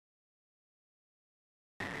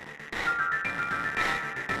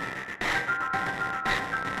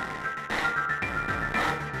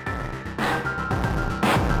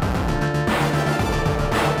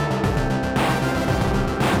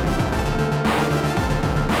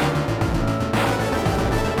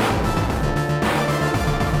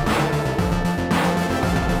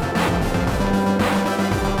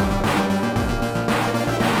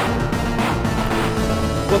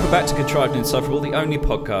back to Contrived and Insufferable, the only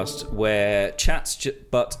podcast where chats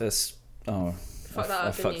but us. Oh,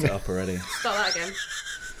 I fucked it up already. Start that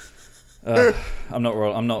again.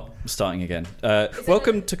 I'm not starting again.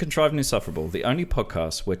 Welcome to Contrived and Insufferable, the only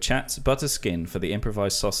podcast where chats butter skin for the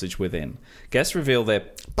improvised sausage within. Guests reveal their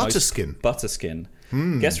butterskin.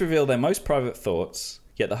 Guests reveal their most private thoughts,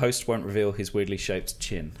 yet the host won't reveal his weirdly shaped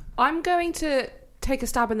chin. I'm going to take a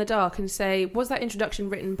stab in the dark and say, was that introduction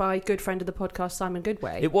written by good friend of the podcast, Simon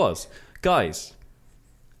Goodway? It was. Guys,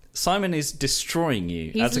 Simon is destroying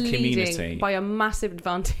you as a community. Leading by a massive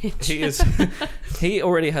advantage. He is. He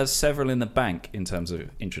already has several in the bank in terms of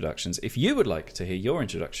introductions. If you would like to hear your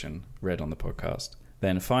introduction read on the podcast,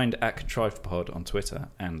 then find @ContrivedPod on Twitter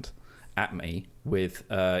and at me with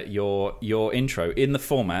your intro in the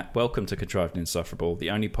format, welcome to Contrived and Insufferable,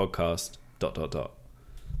 the only podcast, ...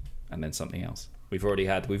 and then something else. We've already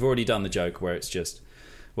done the joke where it's just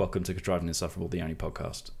welcome to Contrived and Insufferable, the only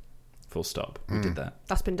podcast. Full stop. We did that.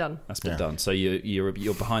 That's been done. That's been done. So you're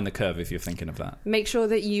behind the curve if you're thinking of that. Make sure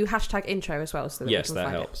that you hashtag intro as well. So that yes, we can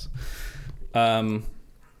that find helps.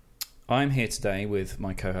 I'm here today with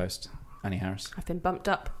my co-host, Annie Harris. I've been bumped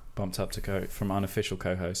up From unofficial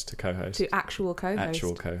co-host to co-host. to actual co-host.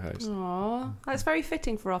 Actual co-host. Aww, that's very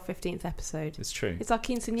fitting for our 15th episode. It's true. It's our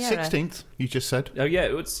quinceañera. 16th, you just said. Oh yeah,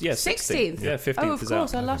 it's 16th. Yeah, 15th Oh, of is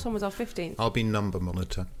course. out. Our last one was our 15th. I'll be number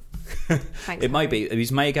monitor. Thanks. It may be.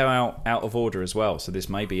 These may go out of order as well. So this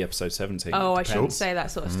may be episode 17. Oh, I It shouldn't depends. say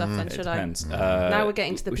that sort of stuff then, It should depends. Now we're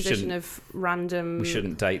getting to the we position shouldn't- of random. We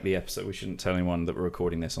shouldn't date the episode. We shouldn't tell anyone that we're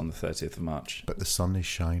recording this on the 30th of March. But the sun is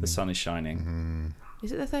shining. The sun is shining.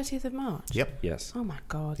 Is it the 30th of March? Yep. Yes. Oh my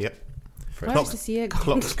god. Yep. Where is this year gone?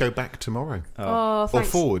 Clocks go back tomorrow. Oh, thanks.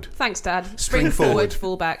 Or forward. Thanks, Dad. Spring forward, forward.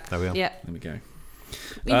 fall back. There we are. Yeah. There we go.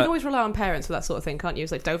 You can always rely on parents for that sort of thing, can't you?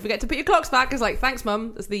 It's like, don't forget to put your clocks back. It's like, thanks,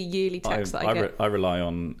 Mum. That's the yearly text that I get. I rely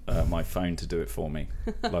on my phone to do it for me,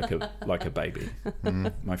 like a baby.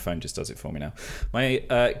 My phone just does it for me now.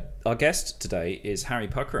 Our guest today is Harry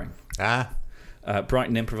Puckering,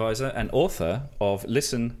 Brighton improviser and author of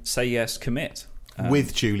Listen, Say Yes, Commit.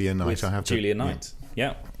 With Julia Knight, with I have Julia to. Knight.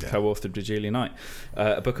 Yeah. Co-authored with Julia Knight.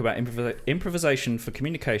 A book about improvisation for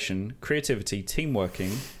communication, creativity,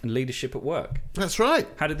 teamworking, and leadership at work. That's right.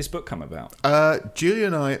 How did this book come about? Julia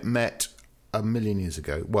and I met a million years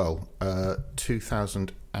ago. Well,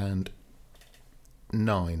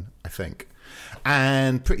 2009, I think.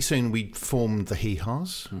 And pretty soon we formed the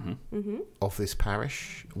Hee-Haws of this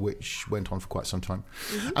parish, which went on for quite some time.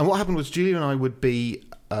 And what happened was Julia and I would be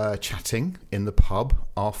chatting in the pub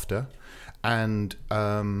after. And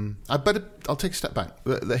I'll take a step back.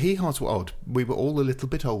 The Hee-Haws were odd. We were all a little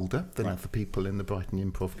bit older than other people in the Brighton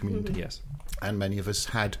improv community. Yes. And many of us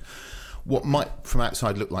had what might from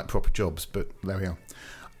outside look like proper jobs, but there we are.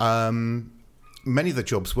 Many of the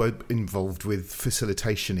jobs were involved with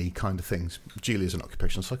facilitation-y kind of things. Julia's an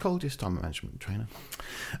occupational psychologist, I'm a management trainer.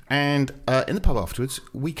 And in the pub afterwards,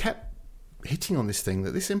 we kept hitting on this thing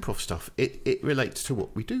that this improv stuff, it relates to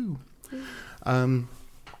what we do.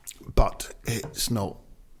 But it's not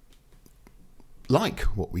like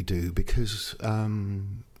what we do because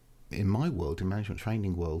in my world, in management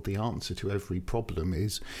training world, the answer to every problem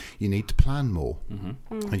is you need to plan more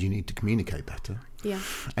and you need to communicate better. Yeah.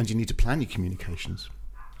 And you need to plan your communications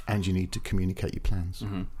and you need to communicate your plans.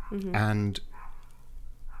 And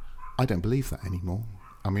I don't believe that anymore.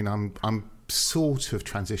 I mean, I'm sort of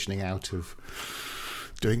transitioning out of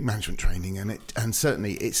doing management training, and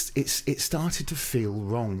certainly it started to feel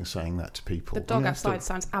wrong saying that to people. The dog outside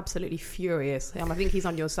sounds absolutely furious. I think he's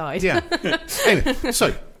on your side. Yeah. Anyway,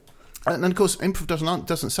 so and of course, improv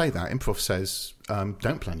doesn't say that. Improv says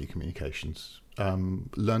don't plan your communications.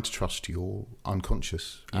 Learn to trust your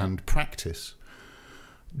unconscious and practice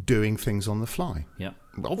doing things on the fly. Yeah.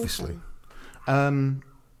 Obviously, and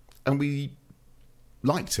we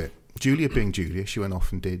liked it. Julia being Julia, she went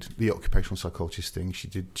off and did the occupational psychologist thing. She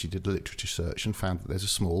did a literature search and found that there's a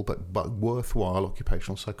small but worthwhile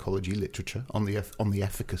occupational psychology literature on the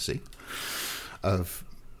efficacy of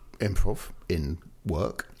improv in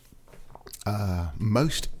work.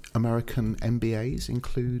 Most American MBAs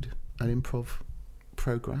include an improv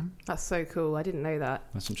program. That's so cool. I didn't know that.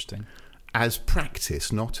 That's interesting. As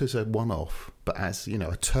practice, not as a one-off, but as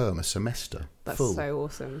a term, a semester. That's full. so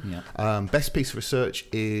awesome. Yeah. Best piece of research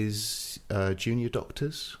is junior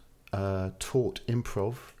doctors taught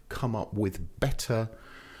improv come up with better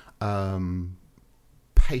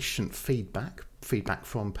patient feedback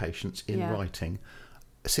from patients in writing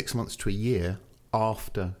 6 months to a year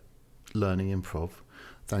after learning improv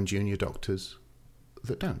than junior doctors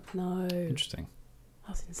that don't. No. Interesting.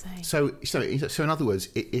 That's insane. So in other words,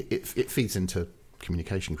 it feeds into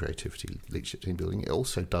communication, creativity, leadership, team building. It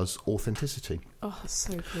also does authenticity. Oh, that's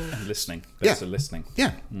so cool. And listening. There's a listening.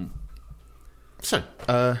 Yeah. So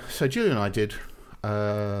Julia and I did.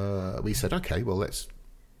 We said, okay, well, let's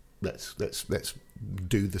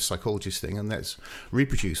do the psychologist thing and let's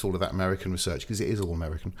reproduce all of that American research, because it is all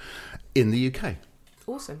American, in the UK.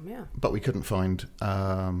 Awesome, yeah. But we couldn't find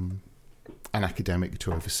an academic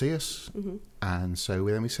to oversee us, and so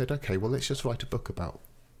then we said, okay, well, let's just write a book about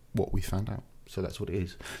what we found out. So that's what it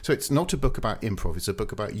is. So it's not a book about improv, it's a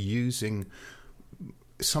book about using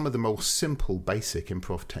some of the more simple, basic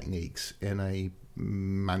improv techniques in a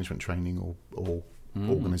management training or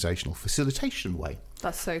organisational facilitation way.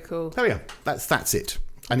 That's so cool. There we go. That's it.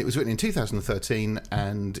 And it was written in 2013,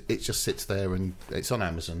 and it just sits there, and it's on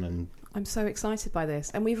Amazon. And I'm so excited by this,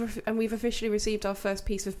 and we've officially received our first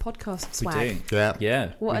piece of podcast swag. We do.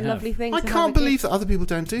 Yeah. What a lovely thing! I can't believe that other people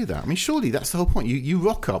don't do that. I mean, surely that's the whole point. You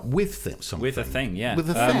rock up with something. With a thing, yeah. With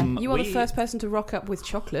a thing. You are the first person to rock up with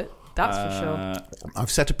chocolate. That's for sure. I've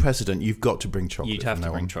set a precedent. You've got to bring chocolate. You'd have to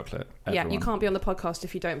bring chocolate. Yeah, you can't be on the podcast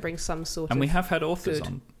if you don't bring some sort of. And we have had authors food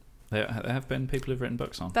on. There have been people who've written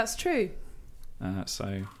books on. That's true.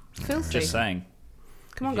 So, Filthy. just saying.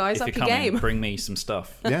 Come on, guys, if up you're your coming, game. bring me some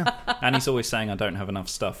stuff. Yeah. And he's always saying I don't have enough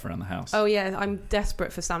stuff around the house. Oh yeah, I'm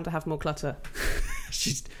desperate for Sam to have more clutter.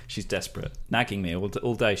 She's desperate, nagging me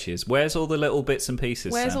all day. She is. Where's all the little bits and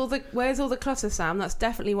pieces? Where's Sam? all the clutter, Sam? That's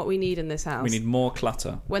definitely what we need in this house. We need more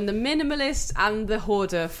clutter. When the minimalist and the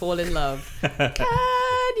hoarder fall in love. Can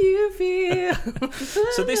you feel?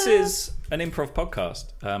 So this is an improv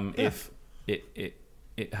podcast. If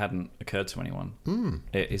it hadn't occurred to anyone,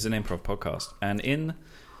 it is an improv podcast, and in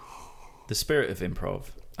the spirit of improv,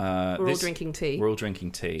 we're all drinking tea. We're all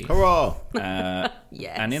drinking tea. Hurrah!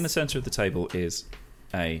 Yes. And in the centre of the table is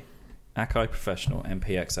a Akai Professional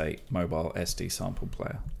MPX8 mobile SD sample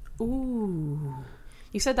player. Ooh.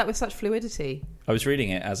 You said that with such fluidity. I was reading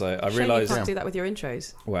it as I Shame realised... you can't do that with your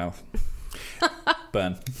intros. Wow.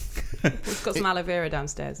 Burn. We've got some aloe vera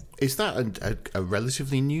downstairs. Is that a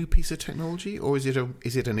relatively new piece of technology, or is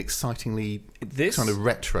it an excitingly kind of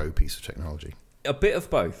retro piece of technology? A bit of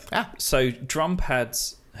both. So drum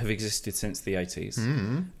pads have existed since the 80s.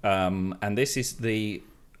 And this is the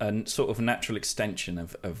sort of natural extension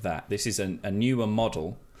of that. This is a newer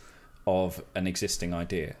model of an existing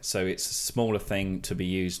idea. So it's a smaller thing to be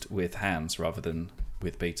used with hands rather than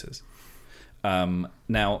with beaters.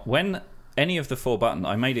 Now, when any of the 4 buttons,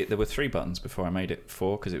 there were 3 buttons before I made it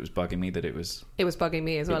 4 because it was bugging me that it was... It was bugging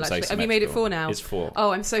me as well, actually. Have you made it 4 now? It's 4.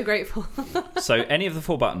 Oh, I'm so grateful. So any of the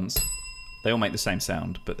 4 buttons... They all make the same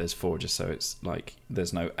sound, but there's 4 just so it's like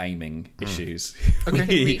there's no aiming issues. We can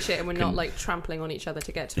reach it and we're not like trampling on each other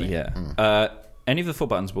to get to it. Yeah. Any of the 4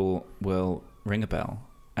 buttons will ring a bell,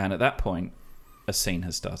 and at that point, a scene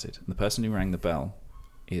has started. The person who rang the bell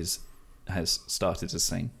has started a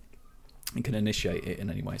scene. You can initiate it in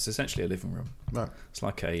any way. It's essentially a living room. Right. It's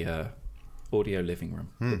like a audio living room.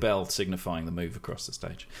 The bell signifying the move across the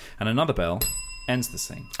stage, and another bell ends the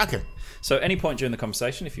scene. Okay. So any point during the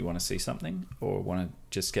conversation, if you want to see something or want to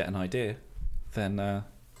just get an idea, then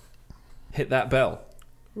hit that bell.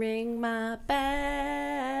 Ring my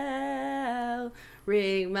bell.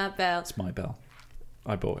 Ring my bell. It's my bell.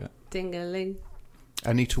 I bought it. Ding-a-ling.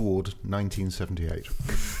 Anita Ward, 1978.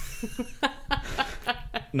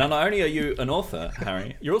 Now, not only are you an author,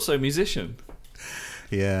 Harry, you're also a musician.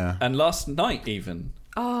 Yeah. And last night even.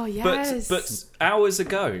 Oh, yes. But hours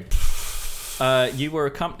ago... you were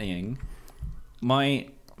accompanying my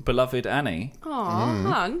beloved Annie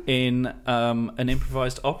hon. in an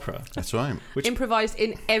improvised opera. That's right. Which improvised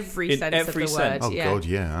in every sense of the word. Oh, God,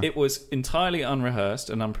 yeah. It was entirely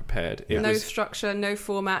unrehearsed and unprepared. It no was, structure, no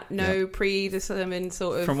format, no predetermined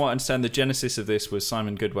sort of... From what I understand, the genesis of this was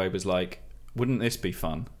Simon Goodway was like, wouldn't this be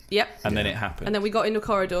fun? Yep. And then it happened. And then we got in the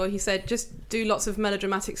corridor. He said, just do lots of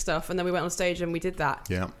melodramatic stuff. And then we went on stage and we did that.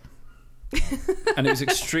 Yeah. And it was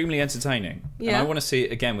extremely entertaining. Yeah. And I want to see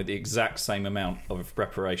it again with the exact same amount of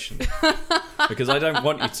preparation. Because I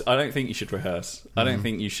don't think you should rehearse. I don't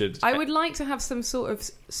think you should. I would like to have some sort of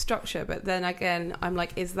structure, but then again, I'm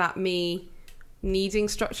like, is that me needing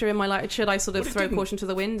structure in my life? Should I sort of throw caution to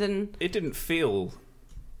the wind? And it didn't feel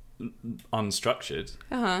unstructured.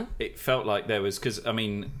 It felt like there was, because I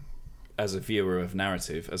mean, as a viewer of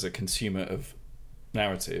narrative, as a consumer of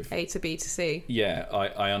narrative, A to B to C,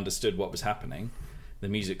 I understood what was happening. The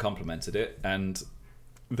music complemented it, and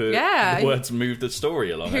the words moved the story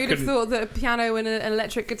along. Who'd have thought that a piano and an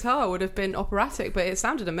electric guitar would have been operatic? But it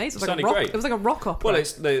sounded amazing. It was like a rock. Great. It was like a rock opera. Well,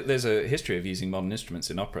 there's a history of using modern instruments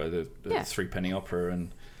in opera. The Threepenny Opera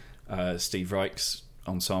and Steve Reich's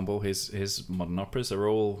ensemble, his modern operas are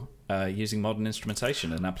all using modern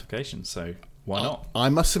instrumentation and applications. So why not? I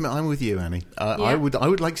must admit, I'm with you, Annie. I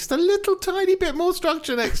would like just a little tiny bit more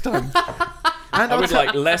structure next time. And I would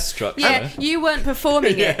like less structure. Yeah, you weren't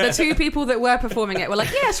performing it. The two people that were performing it were like,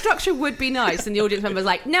 yeah, structure would be nice. And the audience member was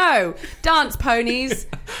like, no, dance ponies,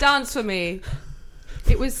 dance for me.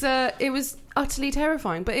 It was utterly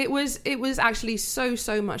terrifying, but it was actually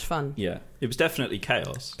so much fun. Yeah, it was definitely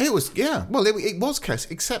chaos. It was, yeah. Well, it was chaos,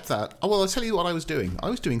 except that. Oh, well, I'll tell you what I was doing. I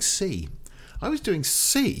was doing C.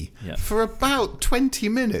 For about 20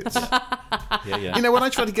 minutes. Yeah. You know, when I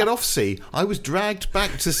tried to get off C, I was dragged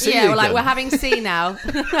back to C Yeah, again. we're having C now.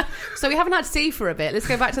 So we haven't had C for a bit. Let's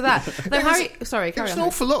go back to that. Though carry There's on. an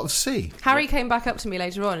awful lot of C. Harry came back up to me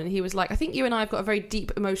later on and he was like, I think you and I have got a very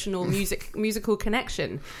deep emotional musical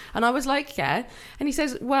connection. And I was like, yeah. And he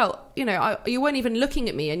says, well, you know, you weren't even looking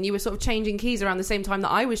at me and you were sort of changing keys around the same time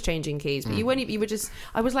that I was changing keys. But you were just,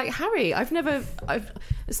 I was like, Harry,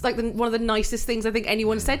 it's like one of the nicest things I think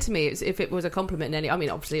anyone said to me if it was a compliment. I mean,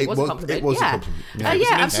 obviously it was a compliment. It was a compliment. Yeah. It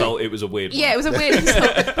was an insult. It was a weird one. Yeah, it was a weird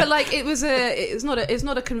insult. But like, it's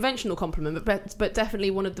not a conventional compliment, but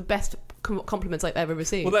definitely one of the best compliments I've ever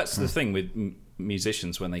received. Well, that's the thing with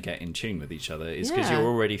musicians when they get in tune with each other is because you're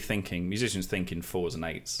already thinking. Musicians think in 4s and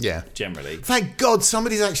 8s. Yeah, generally. Thank God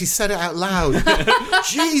somebody's actually said it out loud.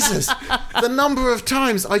 Jesus, the number of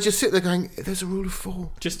times I just sit there going, "There's a rule of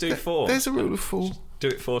 4. Just do 4. There's a rule of 4. Do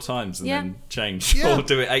it 4 times and then change, or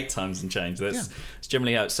do it 8 times and change. That's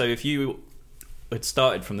generally how. So if you had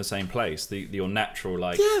started from the same place, your natural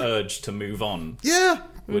urge to move on,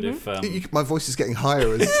 would have. My voice is getting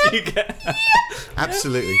higher.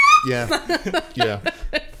 Absolutely, yeah.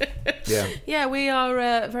 Yeah, we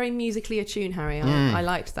are very musically attuned, Harry. I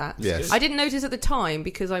liked that. Yes. I didn't notice at the time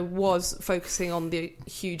because I was focusing on the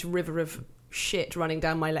huge river of shit running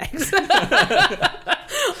down my legs.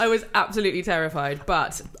 I was absolutely terrified,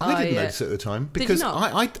 but I didn't notice it at the time because did you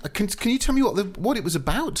not? Can you tell me what it was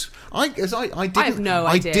about? I have no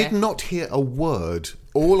idea. I did not hear a word.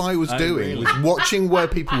 All I was doing was watching where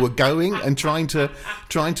people were going and trying to.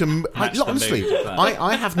 Honestly,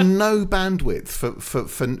 I have no bandwidth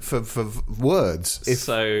for words.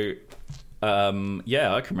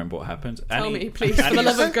 I can remember what happened. Tell me, please, for the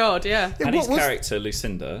love of God. Yeah. Annie's character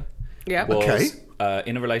Lucinda. Yeah. Was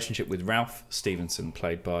in a relationship with Ralph Stevenson,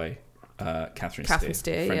 played by Catherine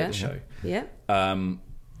Steer, friend of the show. Yeah.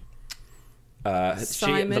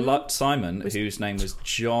 Simon, whose name was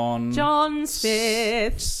John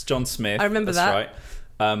Smith. John Smith. I remember that.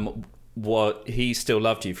 Right. He still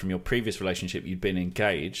loved you from your previous relationship. You'd been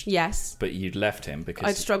engaged. Yes. But you'd left him because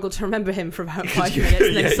I'd struggled to remember him for about 5 minutes,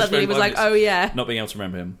 and then suddenly it was like, oh yeah, not being able to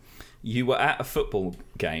remember him. You were at a football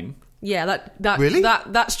game. Yeah, that really?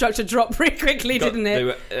 that structure dropped pretty quickly, didn't it? They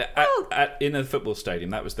were in a football stadium.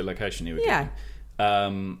 That was the location you were given.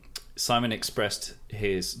 John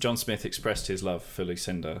Smith expressed his love for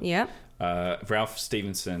Lucinda. Yeah. Ralph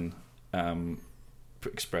Stevenson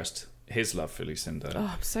expressed his love for Lucinda.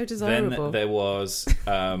 Oh, so desirable. Then there was,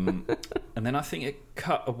 and then I think it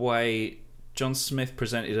cut away. John Smith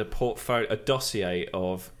presented a dossier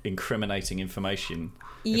of incriminating information.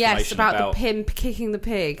 Yes, about the pimp kicking the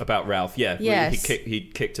pig. About Ralph, yeah. Yes. He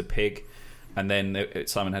kicked a pig, and then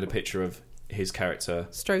Simon had a picture of his character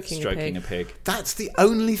stroking a pig. That's the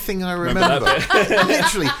only thing I remember.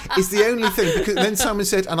 Literally, it's the only thing. Because then someone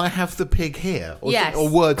said, "And I have the pig here," or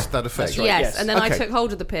words to that effect. Right, yes, and then I took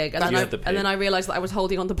hold of the pig, and then I realised that I was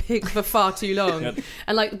holding on the pig for far too long,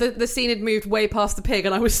 and like the scene had moved way past the pig,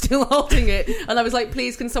 and I was still holding it, and I was like,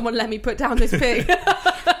 "Please, can someone let me put down this pig?"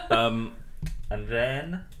 And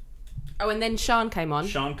then, and then Sean came on.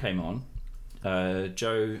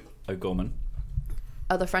 Joe O'Gorman.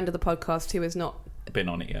 Other friend of the podcast who has not been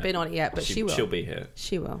on it yet, but she will. She'll be here.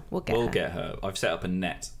 She will. We'll get her. I've set up a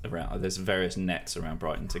net around. There's various nets around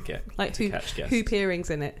Brighton to catch guests. Hoop earrings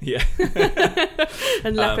in it. Yeah.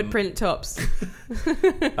 And leopard print tops.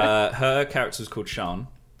 Her character was called Sean.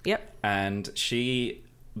 Yep. And she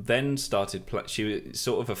then started. She was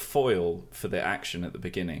sort of a foil for the action at the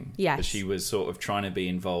beginning. Yes. But she was sort of trying to be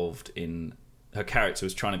involved in. Her character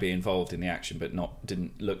was trying to be involved in the action, but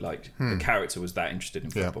didn't look like the character was that interested in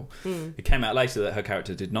football. It came out later that her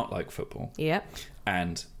character did not like football. Yeah.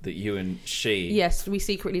 And that you and she... Yes, we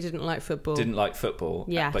secretly didn't like football.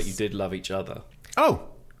 Yes. But you did love each other. Oh.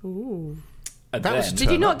 Ooh. Did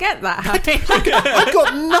you not get that, Harry? I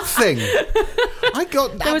got nothing.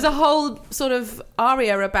 There was a whole sort of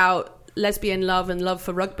aria about lesbian love and love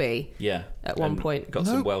for rugby. Yeah. At one point. Got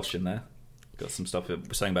some Welsh in there. got some stuff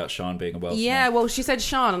saying about Sean being a Welshman. Yeah, well, she said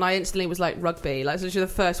Sean, and I instantly was like, rugby. Like, it's literally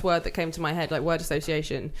the first word that came to my head, like word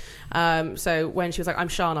association. So when she was like, I'm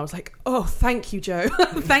Sean, I was like, oh, thank you, Joe.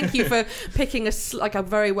 Thank you for picking a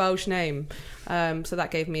very Welsh name. So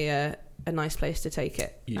that gave me a nice place to take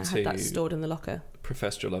it. You I two had that stored in the locker.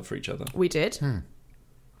 Professed your love for each other. We did. And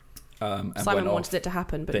Simon went wanted off. it to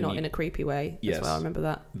happen, but Then not you- in a creepy way Yes. as well. I remember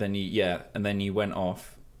that. Then you went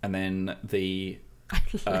off, and then the I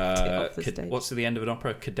left it off the stage. what's the end of an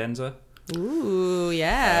opera? Cadenza. Ooh,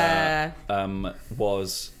 yeah.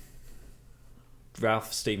 Was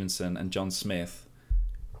Ralph Stevenson and John Smith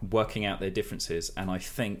working out their differences, and I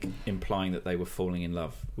think implying that they were falling in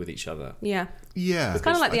love with each other. Yeah. Yeah. It's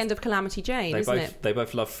kind of like the end of Calamity Jane, isn't it? They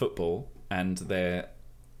both loved football, and their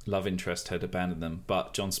love interest had abandoned them.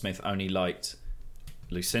 But John Smith only liked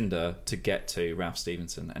Lucinda to get to Ralph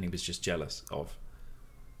Stevenson, and he was just jealous of.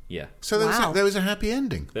 Yeah, So Wow. there was a happy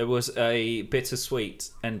ending. there was a bittersweet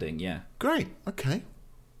ending. Yeah, Great. Okay.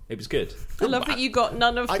 it was good. I love that you got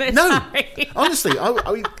none of this. No, Harry. honestly, I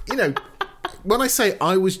when I say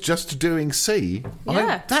I was just doing C,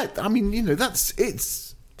 Yeah.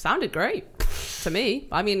 it's Sounded great to me.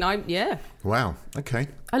 I mean, wow. Okay.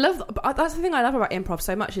 I love that's the thing I love about improv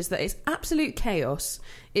so much is that it's absolute chaos.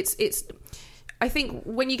 It's I think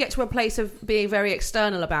when you get to a place of being very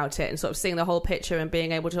external about it and sort of seeing the whole picture and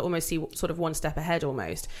being able to almost see sort of one step ahead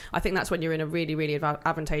almost, I think that's when you're in a really, really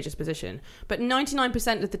advantageous position. But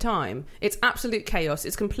 99% of the time, it's absolute chaos.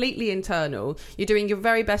 It's completely internal. You're doing your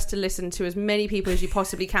very best to listen to as many people as you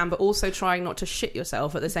possibly can, but also trying not to shit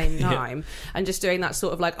yourself at the same time. And just doing that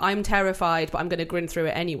sort of like, I'm terrified, but I'm going to grin through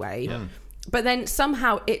it anyway. Yeah. But then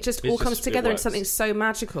somehow it just all comes it together into works. something so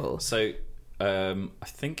magical. So I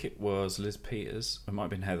think it was Liz Peters, it might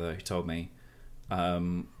have been Heather, who told me at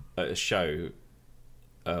a show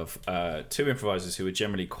of two improvisers who were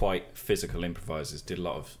generally quite physical improvisers, did a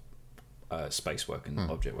lot of space work and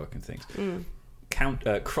object work and things.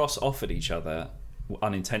 Cross-offered each other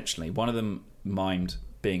unintentionally. One of them mimed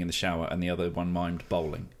being in the shower, and the other one mimed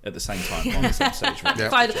bowling at the same time on the same stage.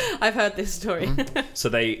 Yeah. I've heard this story. So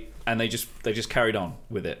they just carried on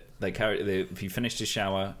with it. He finished his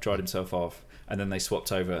shower, dried himself off, and then they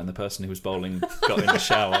swapped over, and the person who was bowling got in the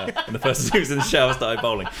shower, and the person who was in the shower started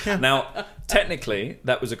bowling. Now, technically,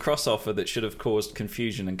 that was a cross-offer that should have caused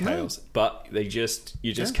confusion and chaos, but you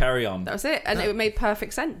just carry on. That was it, and it made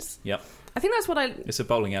perfect sense. Yep. I think that's what It's a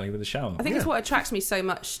bowling alley with a shower. I think it's what attracts me so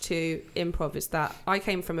much to improv is that I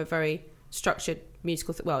came from a very structured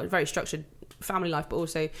musical, very structured family life, but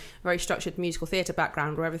also very structured musical theatre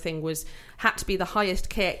background where everything had to be the highest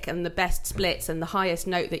kick and the best splits and the highest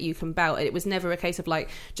note that you can belt. It was never a case of like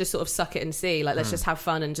just sort of suck it and see, like let's just have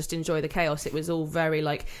fun and just enjoy the chaos. It was all very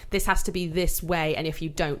like this has to be this way, and if you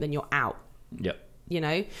don't, then you're out. Yep. You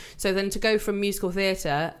know, so then to go from musical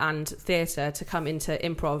theatre and theatre to come into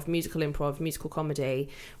improv, musical comedy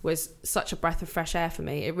was such a breath of fresh air for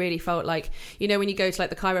me. It really felt like, you know, when you go to like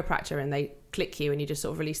the chiropractor and they click you and you just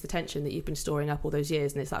sort of release the tension that you've been storing up all those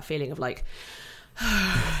years, and it's that feeling of like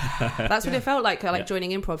that's what it felt like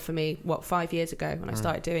joining improv for me 5 years ago when I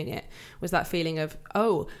started doing it, was that feeling of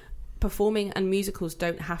performing and musicals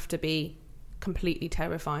don't have to be completely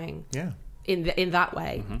terrifying. Yeah. In that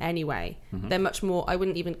way, anyway. They're much more, I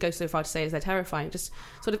wouldn't even go so far to say as they're terrifying, just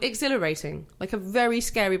sort of exhilarating, like a very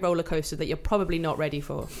scary roller coaster that you're probably not ready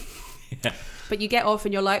for. Yeah. But you get off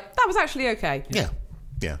and you're like, that was actually okay. Yeah.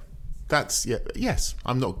 Yeah. Yes.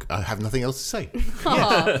 I have nothing else to say.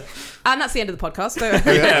 Aw. And that's the end of the podcast.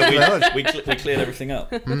 So. Yeah, we cleared everything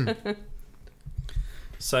up.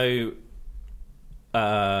 So,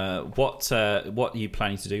 what are you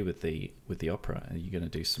planning to do with the opera? Are you going to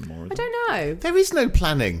do some more of I them? don't know. There is no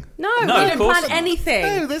planning. No, No, we of don't course plan not. anything.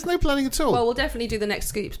 No, there's no planning at all. Well, we'll definitely do the next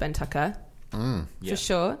Scoops, Ben Tucker, Yeah. for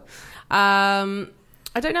sure.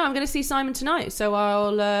 I don't know. I'm going to see Simon tonight, so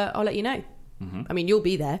I'll let you know. I mean, you'll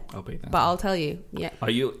be there, I'll be there. but I'll tell you. Yeah.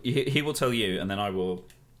 He will tell you, and then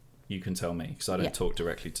you can tell me, because I don't Yeah. talk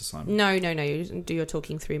directly to Simon. No. You do your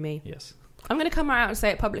talking through me. Yes. I'm going to come out and say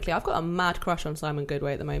it publicly. I've got a mad crush on Simon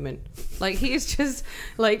Goodway at the moment. Like, he is just,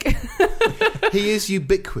 like... He is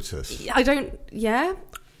ubiquitous. Yeah?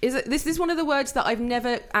 This is one of the words that I've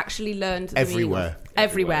never actually learned the meaning Everywhere. of.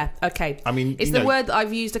 Everywhere. Okay. I mean, it's you the know- word that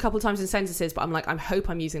I've used a couple of times in sentences, but I'm like, I hope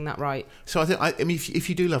I'm using that right. So I mean, if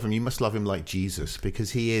you do love him, you must love him like Jesus, because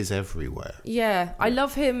he is everywhere. Yeah. I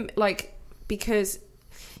love him, like, because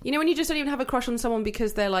You know, when you just don't even have a crush on someone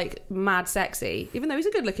because they're like mad sexy, even though he's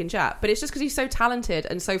a good looking chap, but it's just because he's so talented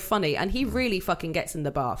and so funny, and he really fucking gets in the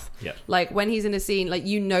bath. Yeah. Like when he's in a scene, like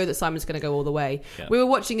you know that Simon's going to go all the way. Yeah. We were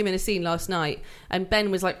watching him in a scene last night, and Ben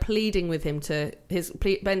was like pleading with him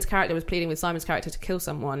Ben's character was pleading with Simon's character to kill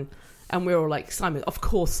someone. And we were all like, Simon, of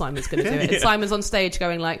course Simon's going to do it. And Simon's on stage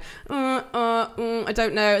going like, I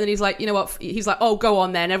don't know. And then he's like, you know what? He's like, oh, go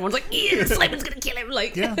on then. Everyone's like, yeah, Simon's going to kill him.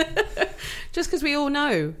 Like, just because we all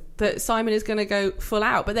know that Simon is going to go full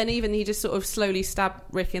out. But then even he just sort of slowly stabbed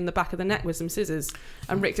Rick in the back of the neck with some scissors.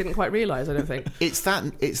 And Rick didn't quite realise, I don't think. It's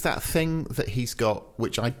that thing that he's got,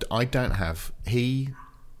 which I don't have. He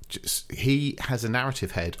has a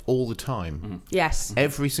narrative head all the time. Yes.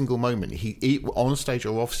 Every single moment, he on stage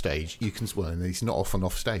or off stage, you can. Well, he's not often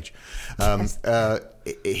off stage. He's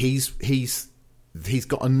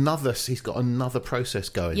got another process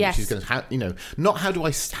going. Yes. Which is going to, not how do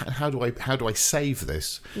I save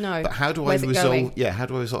this? No. But how do Where's I it resolve? going? Yeah. How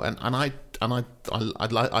do I resolve? And I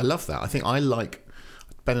love that. I think I like.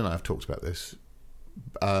 Ben and I have talked about this.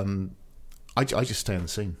 I just stay in the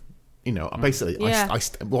scene. Basically, Yeah.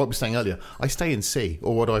 what I was saying earlier, I stay in C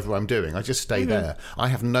or whatever I'm doing. I just stay there. I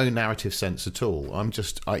have no narrative sense at all. I'm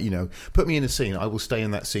just, put me in a scene. I will stay in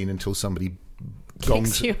that scene until somebody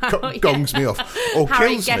gongs me off or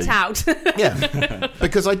Harry, kills get me. out. Yeah,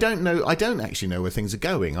 because I don't actually know where things are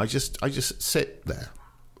going. I just sit there.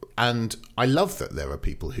 And I love that there are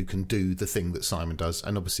people who can do the thing that Simon does,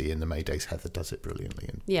 and obviously in the Maydays, Heather does it brilliantly.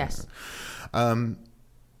 And, Yes.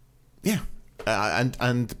 Yeah.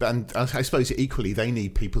 And I suppose equally they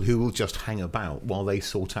need people who will just hang about while they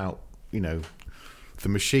sort out, the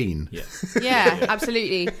machine. Yeah. Yeah,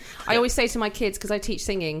 absolutely. I always say to my kids, because I teach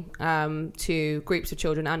singing to groups of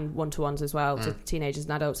children and one-to-ones as well, to teenagers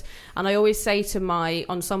and adults, and I always say to my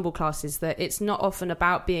ensemble classes that it's not often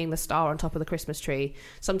about being the star on top of the Christmas tree.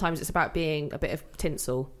 Sometimes it's about being a bit of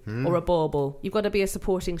tinsel or a bauble. You've got to be a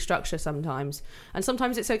supporting structure sometimes, and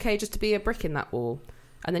sometimes it's okay just to be a brick in that wall,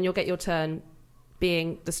 and then you'll get your turn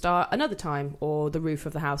being the star another time, or the roof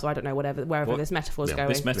of the house, or I don't know, wherever this metaphor's going.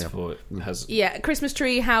 This metaphor has... Yeah, Christmas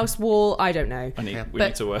tree, house, wall, I don't know. We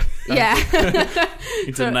need to work. Yeah.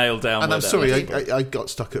 Need to nail down. And I'm sorry, I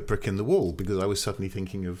got stuck at brick in the wall because I was suddenly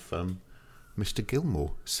thinking of Mr.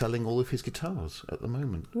 Gilmore selling all of his guitars at the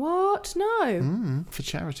moment. What? No. For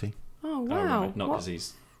charity. Oh, Oh, wow. right. Not because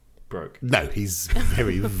he's broke. No, he's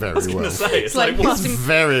very, very well. It's like like Martin- He's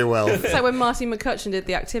very well. It's like when Martine McCutcheon did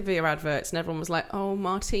the Activia adverts, and everyone was like, "Oh,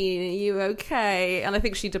 Martine, are you okay?" And I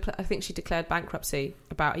think she declared bankruptcy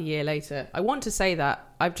about a year later. I want to say that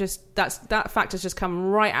that fact has just come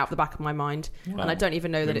right out of the back of my mind, and I don't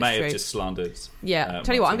even know that we it's may true. have just slandered. Yeah,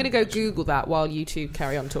 tell you what, I'm going to go Martin McCutcheon. Google that while you two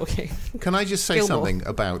carry on talking. Can I just say Gilmore. something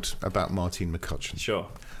about Martine McCutcheon? Sure.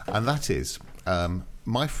 And that is,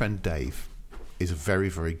 my friend Dave is a very,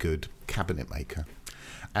 very good cabinet maker,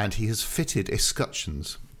 and he has fitted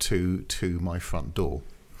escutcheons to my front door.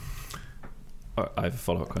 I have a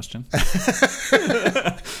follow-up question.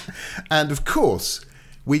 And of course,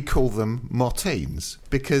 we call them Martines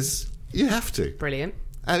because you have to. Brilliant.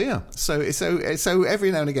 Oh yeah. So every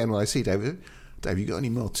now and again when I see Dave, you got any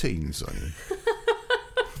Martines on you?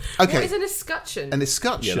 Okay. What is an escutcheon? An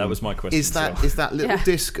escutcheon. Yeah, that was my question Is as well. that little Yeah.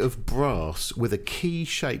 disc of brass with a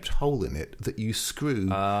key-shaped hole in it that you screw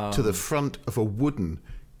to the front of a wooden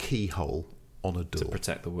keyhole on a door To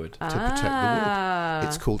protect the wood. to protect the wood.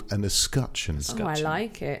 It's called an escutcheon. Oh, I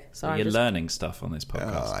like it. So I'm You're just... learning stuff on this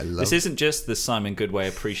podcast. Oh, I love this isn't just the Simon Goodway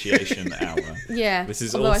Appreciation Hour. Yeah. This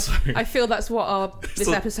is although also... I feel that's what this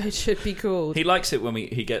So- episode should be called. He likes it when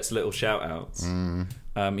he gets little shout-outs.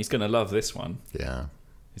 He's going to love this one. Yeah.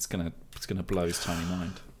 It's gonna blow his tiny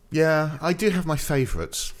mind. Yeah, I do have my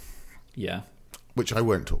favourites, Yeah. which I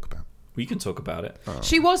won't talk about. We can talk about it.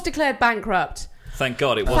 She was declared bankrupt. Thank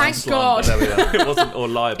God it wasn't Thank slander. God. There we are. It wasn't or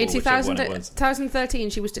liable, In whichever one it was. 2013,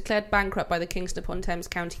 she was declared bankrupt by the Kingston upon Thames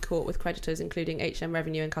County Court with creditors including HM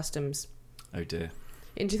Revenue and Customs. Oh dear.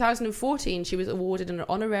 In 2014, she was awarded an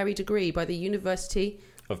honorary degree by the University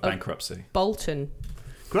Of bankruptcy. Bolton.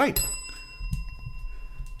 Great.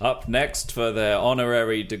 Up next for their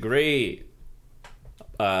honorary degree,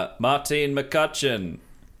 Martine McCutcheon.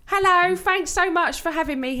 Hello, thanks so much for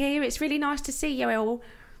having me here. It's really nice to see you all.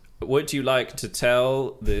 Would you like to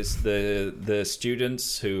tell the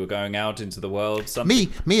students who are going out into the world something?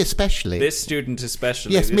 Me especially. This student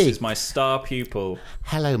especially. Yes, this me. is my star pupil.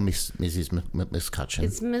 Hello, Mrs. McCutcheon.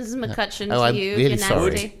 It's Ms. McCutcheon Oh, to I'm you. really You're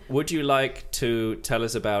sorry. nasty. Would you like to tell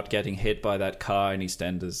us about getting hit by that car in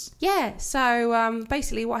EastEnders? Yeah, so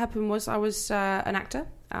basically what happened was I was an actor.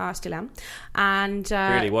 I still am. And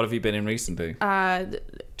Really, what have you been in recently?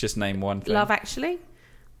 Just name one thing. Love Actually.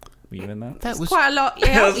 Were you in that? That was. Quite a lot.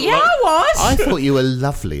 Yeah, That was yeah, I was. I thought you were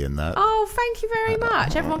lovely in that. Oh, thank you very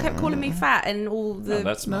much. Everyone kept calling me fat and all the. No,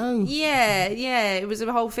 that's not. No. Yeah. It was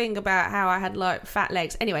a whole thing about how I had like fat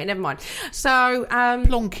legs. Anyway, never mind. So,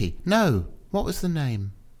 Plonky. No. What was the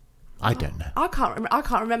name? I don't know. I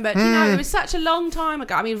can't remember. Do you know, it was such a long time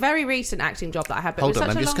ago. I mean, very recent acting job that I had. But Hold it was on,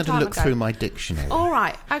 such I'm a just long going to time look ago. through my dictionary. All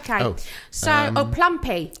right. Okay. Oh, So,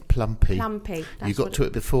 Plumpy. Plumpy. Plumpy. That's You got what to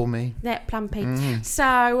it before me. Yeah, Plumpy. So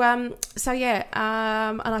yeah.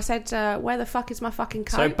 And I said, "Where the fuck is my fucking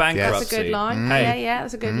coat?" So bankruptcy. That's a good line. Hey. Yeah,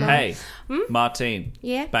 that's a good line. Hey, Martine.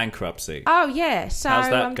 Yeah. Bankruptcy. Oh yeah. So How's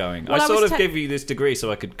that going? well, I sort was of give you this degree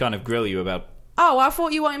so I could kind of grill you about Oh, I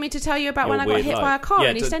thought you wanted me to tell you about your when I got weird hit life. by a car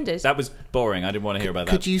Yeah, in EastEnders. that was boring. I didn't want to hear about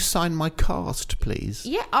that. Could you sign my cast, please?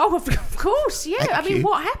 Yeah. Oh, of course. Yeah. Thank I mean, you.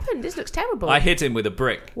 what happened? This looks terrible. I hit him with a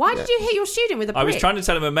brick. Why did you hit your student with a brick? I was trying to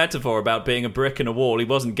tell him a metaphor about being a brick in a wall. He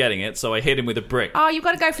wasn't getting it, so I hit him with a brick. Oh, you've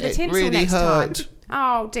got to go for the It tinsel really next hurt. time.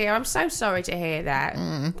 Oh dear, I'm so sorry to hear that.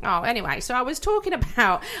 Oh, anyway, so I was talking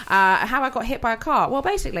about how I got hit by a car. Well,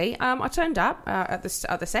 basically, I turned up at the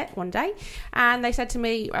set one day, and they said to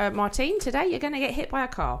me, "Martine, today you're going to get hit by a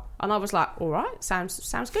car." And I was like, "All right,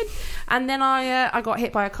 sounds good." And then I got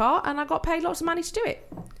hit by a car, and I got paid lots of money to do it.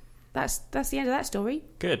 That's the end of that story.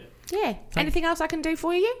 Good. Yeah. Anything else I can do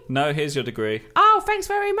for you? No, here's your degree. Oh, thanks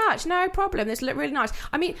very much. No problem. This look really nice.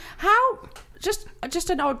 I mean, how? Just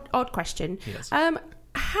an odd question. Yes.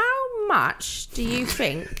 How much do you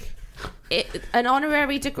think an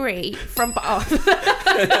honorary degree from?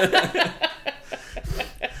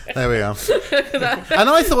 There we are. And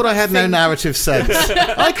I thought I had no narrative sense.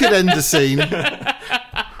 I could end the scene.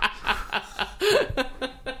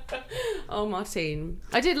 Oh, Martine,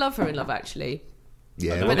 I did love her in Love, actually.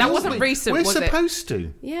 Yeah, But that wasn't recent, We're was it? supposed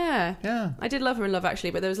to. Yeah, Yeah. I did love her in Love,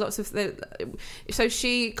 actually, but there was lots of. So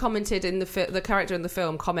she commented in the character in the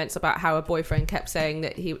film comments about how her boyfriend kept saying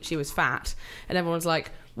that she was fat, and everyone's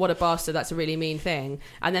like, "What a bastard! That's a really mean thing."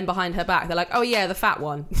 And then behind her back, they're like, "Oh yeah, the fat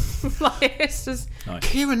one." Like, it's just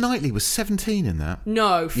Keira Knightley was 17 in that.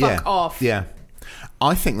 no, fuck off. Yeah.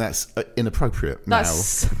 I think that's inappropriate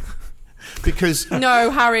That's now. Because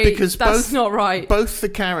no, Harry. because that's both, not right. Both the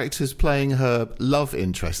characters playing her love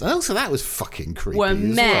interest, and also that was fucking creepy. Were as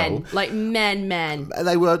men, well. like men.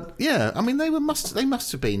 They were, yeah. I mean, they must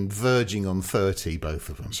have been verging on 30, both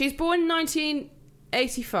of them. She was born in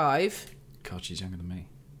 1985. God, she's younger than me.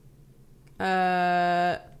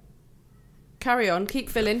 Carry on. Keep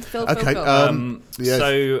filling. Fill. Okay, yes.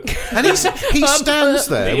 So, And he stands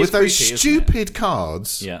there It with is those creepy, isn't it? stupid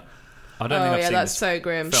cards. yeah. I don't Oh think I've yeah, seen that's this so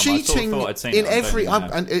grim. film. I sort of Cheating thought I'd seen in it, I don't every, think I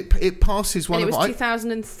have. and it passes one And it of was my.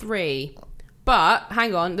 2003. But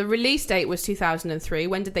hang on, the release date was 2003.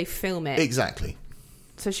 When did they film it? Exactly.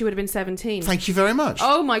 So she would have been 17. Thank you very much.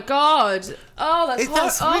 Oh my god! Oh,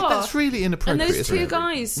 That's really And inappropriate. those isn't two it?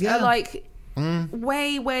 guys Yeah. are like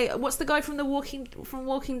way. What's the guy from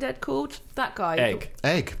Walking Dead called? That guy.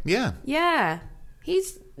 Egg. Yeah. Yeah,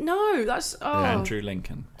 he's that's Andrew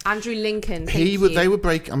Lincoln. Andrew Lincoln. Thank you. They were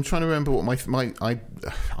break. I'm trying to remember what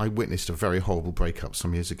I witnessed a very horrible breakup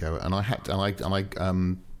some years ago, and I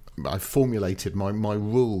formulated my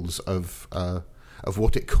rules of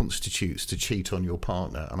what it constitutes to cheat on your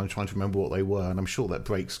partner, and I'm trying to remember what they were, and I'm sure that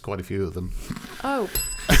breaks quite a few of them. Oh,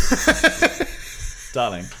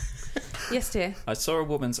 Darling, yes, dear. I saw a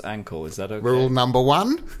woman's ankle. Is that okay? Rule number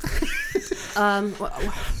 1.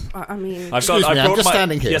 Well, I mean, Excuse me, I'm just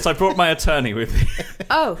standing here. Yes, I brought my attorney with me.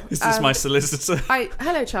 oh, Is this my solicitor?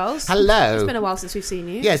 hello, Charles. Hello. It's been a while since we've seen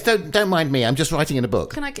you. Yes, don't mind me. I'm just writing in a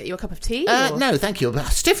book. Can I get you a cup of tea? or- No, thank you.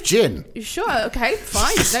 Stiff gin. You sure? Okay,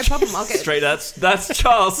 fine. No problem. I'll get. Straight, that's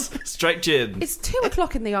Charles. Straight gin. It's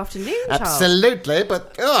 2:00 in the afternoon, Charles. Absolutely,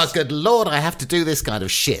 but good lord, I have to do this kind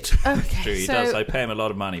of shit. Okay, True, he so does. I pay him a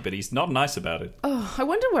lot of money, but he's not nice about it. I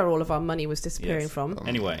wonder where all of our money was disappearing Yes. from.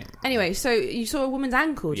 Anyway, So you saw a woman's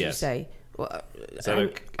ankle, did you Yes. say? Well, Is that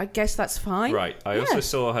okay? I guess that's fine. right. I also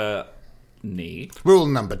saw her knee. Rule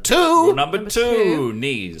number 2. Rule number Number two, two.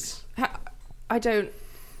 knees. I don't.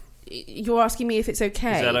 You're asking me if it's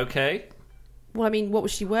okay. Is that okay? Well, I mean, what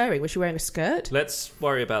was she wearing? Was she wearing a skirt? Let's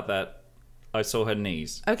worry about that. I saw her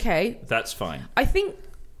knees. Okay. That's fine. I think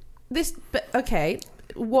this. But okay.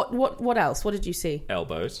 What else? What did you see?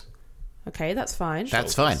 Elbows. Okay, that's fine.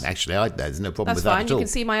 That's fine. Actually, there's no problem That's with that fine. at You all. can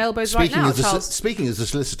see my elbows right now, Charles. Speaking as a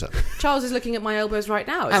solicitor, Charles is looking at my elbows right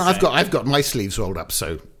now. and I've got my sleeves rolled up,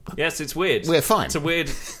 so Yes, it's weird. We're fine. It's a weird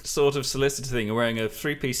sort of solicitor thing. You're wearing a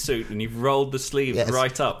three-piece suit and you've rolled the sleeves Yes.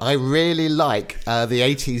 right up. I really like the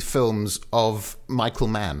 80s films of Michael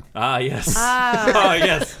Mann. Ah, yes. Ah. Oh,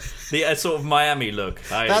 yes. The sort of Miami look.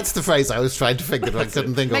 That's the phrase I was trying to think of. I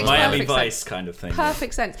couldn't think of it. Makes Miami perfect Vice sense. kind of thing.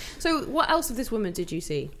 Perfect sense. So, what else of this woman did you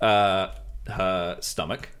see? Her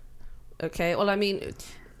stomach. Okay, well, I mean,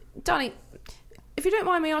 darling, if you don't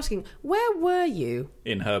mind me asking, where were you?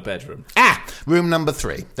 In her bedroom. Room number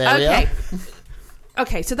 3. There we Okay. are.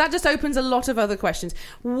 Okay, so that just opens a lot of other questions.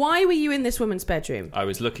 Why were you in this woman's bedroom? I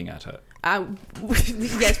was looking at her.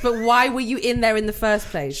 Yes, but why were you in there in the first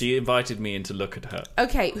place? She invited me in to look at her.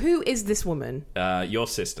 Okay, who is this woman? Your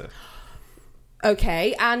sister.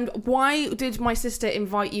 Okay, and why did my sister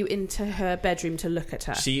invite you into her bedroom to look at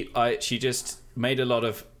her? She just made a lot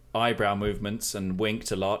of eyebrow movements and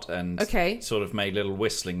winked a lot and Okay. sort of made little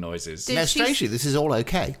whistling noises. Did Now, she- strangely, this is all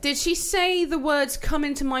okay. Did she say the words, come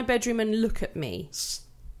into my bedroom and look at me?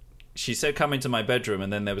 She said, come into my bedroom,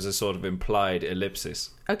 and then there was a sort of implied ellipsis.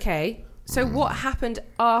 Okay, so what happened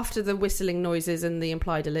after the whistling noises and the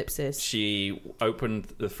implied ellipsis? She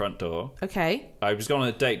opened the front door. Okay. I was going on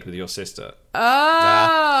a date with your sister.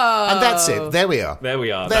 Oh! And that's it. There we are. There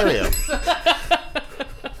we are. There we are.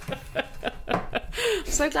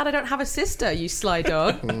 So glad I don't have a sister, you sly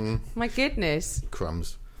dog. My goodness.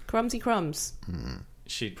 Crumbs. Crumsy crumbs.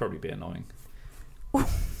 She'd probably be annoying.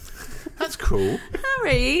 That's cool.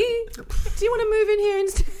 Harry, do you want to move in here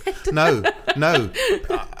instead? No.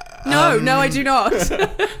 No, I do not.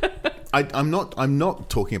 I'm not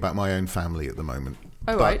talking about my own family at the moment.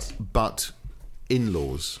 Oh, but, right. But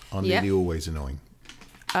in-laws are Yeah. nearly always annoying.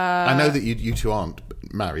 I know that you two aren't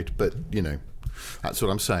married, but, you know, that's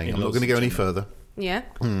what I'm saying. I'm not In-laws going to go in any general. further. Yeah.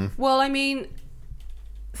 Well, I mean,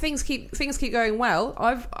 things keep going well.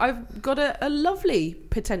 I've got a lovely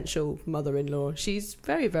potential mother-in-law. She's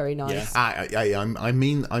very, very nice. Yeah. I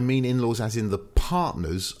mean in-laws as in the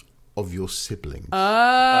partners of your siblings. Oh.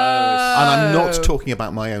 And I'm not talking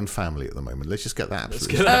about my own family at the moment. Let's just get that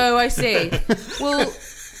absolutely. Oh, I see. Well,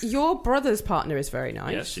 your brother's partner is very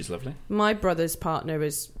nice. Yes, she's lovely. My brother's partner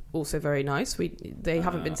is also very nice. They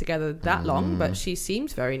haven't been together that long, but she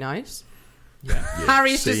seems very nice. Yeah.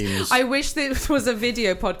 Harry's seems- just. I wish this was a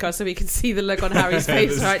video podcast so we could see the look on Harry's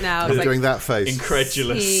face right now. It's They're doing that face.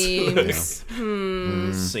 Incredulous. Seems.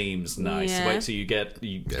 Seems nice. Yeah. Wait till you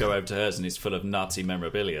go over to hers and it's full of Nazi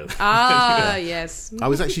memorabilia. Ah, yes. I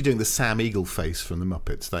was actually doing the Sam Eagle face from the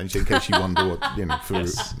Muppets, that in case you wonder what, you know, for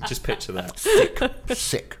Yes, just picture that.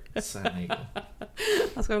 sick. Sam Eagle.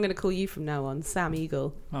 That's what I'm going to call you from now on, Sam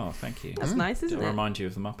Eagle. Oh, thank you. That's nice, It'll isn't it? remind you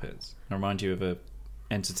of the Muppets. It'll remind you of a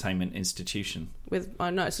entertainment institution. With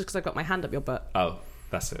no, it's just because I got my hand up your butt. Oh,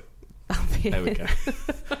 that's it. There we go.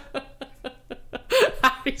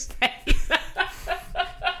 Harry's face.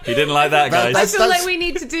 You didn't like that, guys? I feel like we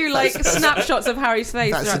need to do like snapshots of Harry's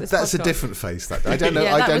face throughout this That's a podcast. different face. That I don't know.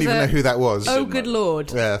 Yeah, I that don't was even a- know who that was. Oh, good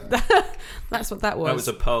lord! Yeah, That's what that was. That was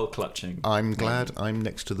a pearl clutching. I'm glad I'm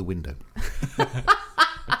next to the window.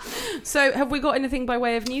 So, have we got anything by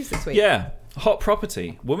way of news this week? Yeah. Hot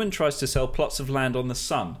property. Woman tries to sell plots of land on the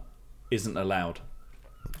sun. Isn't allowed.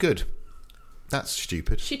 Good. That's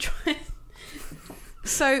stupid. She tried.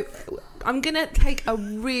 So, I'm gonna take a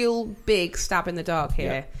real big stab in the dark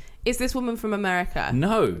here. Is this woman from America?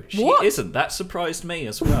 No, she What? isn't. That surprised me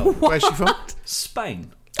as well. Where's she from?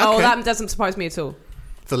 Spain. Oh, Okay. that doesn't surprise me at all.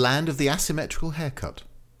 The land of the asymmetrical haircut.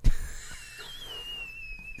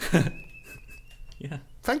 Yeah.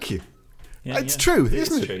 Thank you. Yeah, It's true,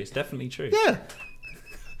 isn't it? True. It's definitely true. Yeah.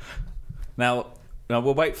 Now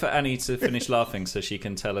we'll wait for Annie to finish laughing so she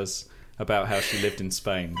can tell us about how she lived in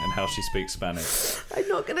Spain and how she speaks Spanish. I'm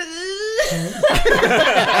not gonna.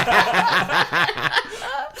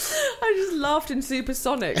 I just laughed in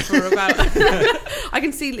supersonic for about. I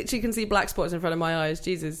can see literally can see black spots in front of my eyes.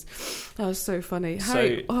 Jesus, that was so funny.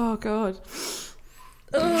 Harry, oh god.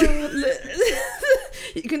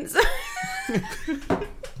 You can.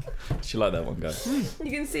 She like that one, guys.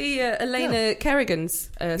 You can see Elena Kerrigan's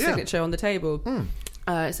signature on the table.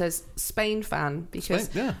 It says Spain fan because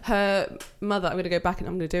Spain, yeah. her mother. I'm going to go back and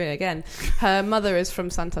I'm going to do it again. Her mother is from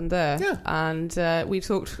Santander, Yeah. and we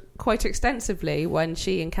talked quite extensively when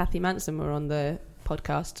she and Kathy Manson were on the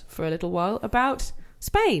podcast for a little while about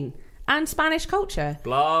Spain and Spanish culture.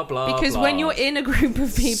 Blah blah. Because blah. when you're in a group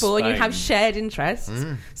of people and you have Spain. shared interests,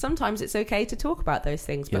 sometimes it's okay to talk about those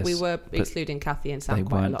things. But Yes, we were but excluding Kathy and Sam they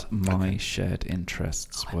quite a weren't lot. my shared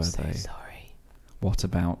interests, I'm were so they? sorry. What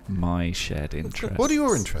about my shared interests? What are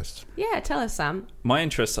your interests? Yeah, tell us, Sam. My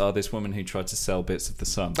interests are this woman who tried to sell bits of the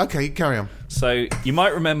sun. Okay, carry on. So you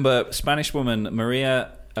might remember Spanish woman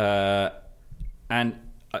Maria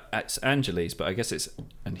It's Angeles, but I guess it's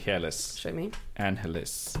Angelis. Show me.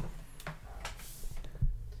 Angelis.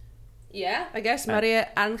 Yeah, I guess Maria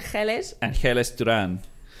Angeles. Angeles Duran,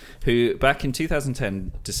 who back in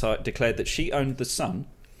 2010 declared that she owned the sun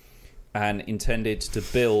and intended to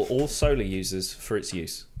bill all solar users for its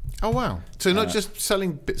use. Oh, wow. So not just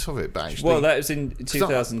selling bits of it, but actually... Well, that was in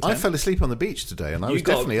 2010. I fell asleep on the beach today, and I was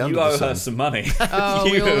definitely under you the owe sun. her some money. Oh,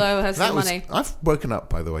 we all owe her some money. I've woken up,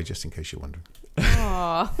 by the way, just in case you're wondering.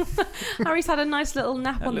 Oh, Harry's had a nice little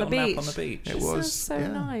nap on the beach. Nap on the beach. It This was is so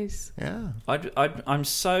nice. Yeah. I'm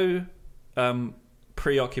so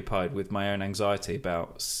preoccupied with my own anxiety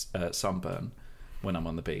about sunburn when I'm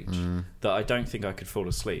on the beach that I don't think I could fall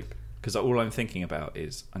asleep, because all I'm thinking about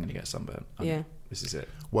is I'm going to get sunburn. This is it.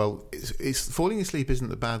 Well, it's falling asleep isn't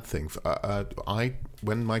the bad thing.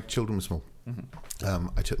 When my children were small,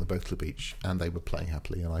 I took them both to the beach, and they were playing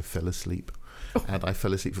happily, and I fell asleep. And I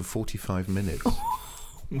fell asleep for 45 minutes. Oh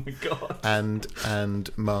my God. And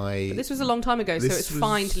my... But this was a long time ago, so it's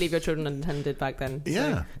fine to leave your children unattended back then. So.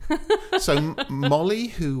 Yeah. So Molly,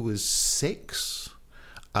 who was 6,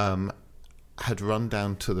 had run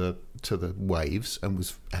down to the waves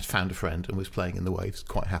and had found a friend and was playing in the waves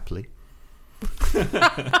quite happily.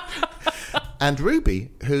 And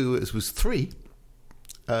Ruby, who was 3,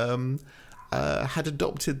 had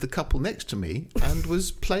adopted the couple next to me and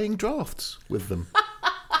was playing drafts with them.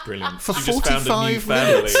 Brilliant. For you just found a new 45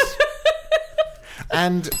 family. minutes.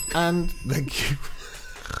 and thank you.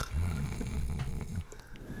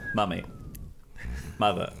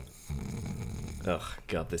 Mother. Oh,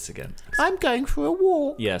 God, this again. I'm going for a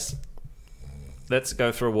walk. Yes. Let's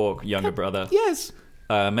go for a walk, younger brother. Yes.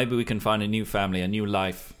 Maybe we can find a new family, a new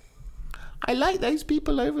life. I like those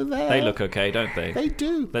people over there. They look okay, don't they? They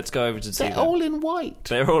do. Let's go over to see They're them. all in white.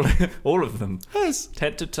 They're all of them. Yes.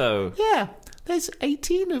 Head to toe. Yeah. There's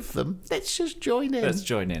 18 of them. Let's just join in. Let's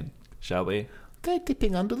join in, shall we? They're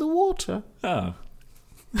dipping under the water. Oh.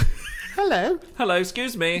 Hello. Hello,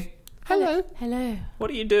 excuse me. Hello. Hello. What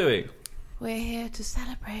are you doing? We're here to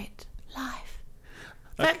celebrate life.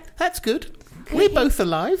 That's good. We're both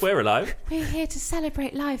alive. We're alive. We're here to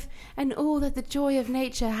celebrate life and all that the joy of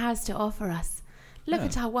nature has to offer us. Look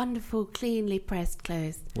at our wonderful, cleanly pressed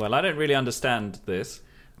clothes. Well, I don't really understand this,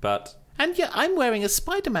 but... And yeah, I'm wearing a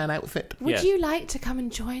Spider-Man outfit. Would you like to come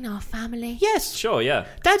and join our family? Yes. Sure, yeah.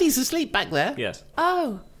 Daddy's asleep back there. Yes.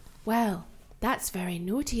 Oh, well, that's very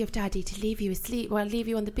naughty of Daddy to leave you asleep, leave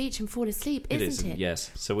you on the beach and fall asleep, isn't it?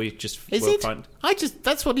 Yes. So we just... Is we'll it? Find...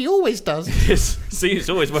 That's what he always does. Yes. See, it's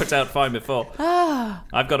always worked out fine before. Ah.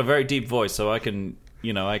 I've got a very deep voice, so I can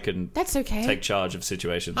That's okay. take charge of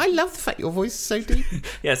situations. I love the fact your voice is so deep.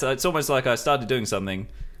 Yes, it's almost like I started doing something,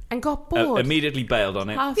 And got bored. immediately bailed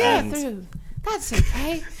on it. Halfway through. That's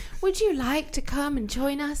okay. Would you like to come and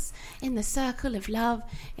join us in the circle of love,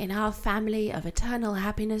 in our family of eternal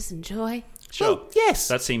happiness and joy? Sure. Well, yes.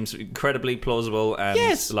 That seems incredibly plausible and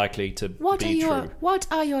likely to be true. What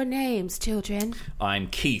are your names, children? I'm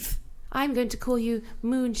Keith. I'm going to call you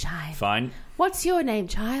Moonshine. Fine. What's your name,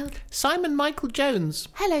 child? Simon Michael Jones.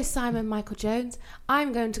 Hello, Simon Michael Jones.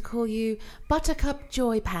 I'm going to call you Buttercup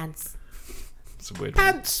Joy Pants. It's a weird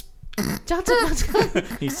Pants.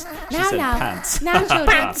 Buttercup. She Now, said now. pants. Now, children.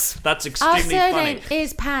 Pants. That's Our extremely surname funny.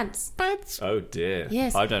 is Pants. Pants. Oh dear.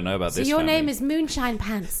 Yes. I don't know about So this your family. name is Moonshine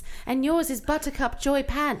Pants, and yours is Buttercup Joy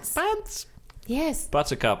Pants. Pants. Yes.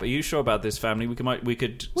 Buttercup. Are you sure about this family? We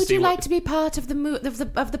could Would see you like to be part of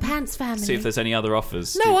the Pants family? see if there's any other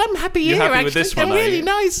offers. No, I'm happy You're here, happy actually. with this one, They're are really you?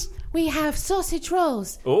 nice. We have sausage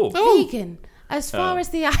rolls. Oh. Vegan. As far as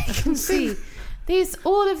the eye can see.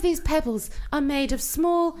 All of these pebbles are made of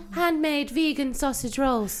small, handmade vegan sausage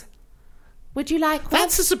rolls. Would you like one?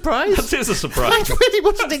 That's a surprise. That is a I surprise. really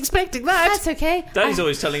wasn't expecting that. That's okay. Daddy's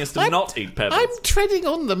always telling us to not eat pebbles. I'm treading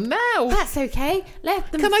on them now. That's okay.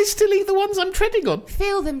 Let them Can I still eat the ones I'm treading on?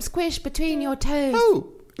 feel them squish between your toes.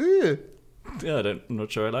 Oh. Ew. Yeah, I'm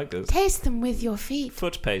not sure I like this. Taste them with your feet.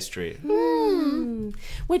 Foot pastry.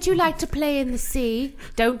 Would you like to play in the sea?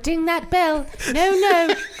 Don't ding that bell. No,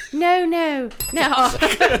 no. No, no. No.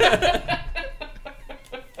 I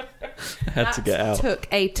had to get out. Took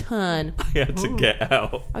a turn. I had to get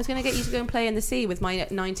out. I was going to get you to go and play in the sea with my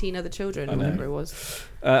 19 other children, or whatever it was.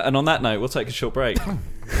 And on that note, we'll take a short break.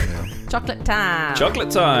 Chocolate time.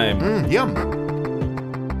 Chocolate time. Yum.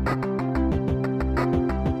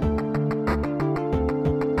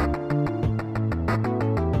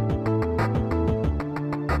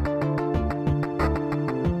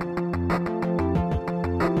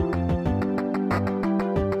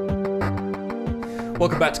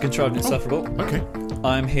 Welcome back to Controlled and Insufferable. Okay.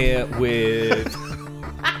 I'm here with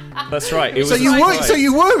That's right. It was So a you surprise.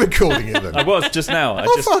 were recording it then? I was just now.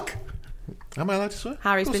 Fuck! Am I allowed to swear?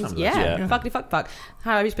 Harry's Of course been, I'm allowed to. Yeah. fuckity fuck.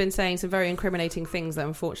 Harry's been saying some very incriminating things that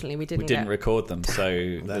unfortunately we didn't We didn't get. record them,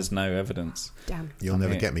 so there's no evidence. Damn. You'll I'm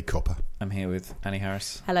never here. get me, copper. I'm here with Annie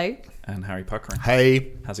Harris Hello. and Harry Puckering.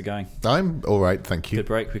 Hey, How's it going? I'm all right, thank you. Good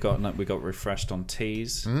break. We got refreshed on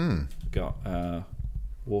teas. We got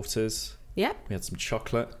waters. Yeah. We had some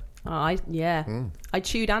chocolate. I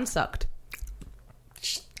chewed and sucked.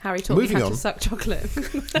 Harry taught Moving me how on. to suck chocolate.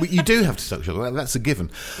 Well, you do have to suck chocolate. That's a given.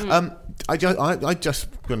 I just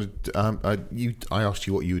going to. I asked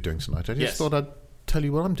you what you were doing tonight. I just Yes. thought I'd tell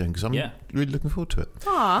you what I'm doing because I'm Yeah. really looking forward to it.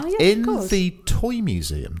 Ah, yes, In of course. the Toy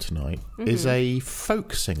Museum tonight is a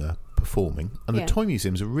folk singer performing, and Yeah. the Toy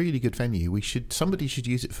Museum's a really good venue. Somebody should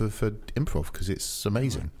use it for improv because it's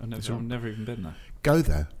amazing. I've never even been there. Go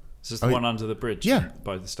there. This is the one under the bridge. Yeah.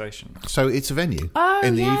 By the station. So it's a venue Oh,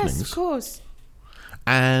 in the yes, evenings. of course.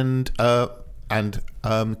 And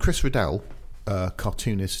Chris Riddell,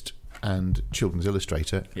 cartoonist and children's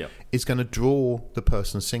illustrator, Yep. is going to draw the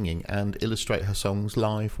person singing and illustrate her songs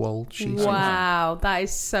live while she sings. Wow, that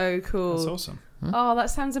is so cool. That's awesome. Oh, that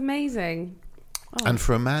sounds amazing. And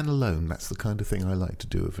for a man alone, that's the kind of thing I like to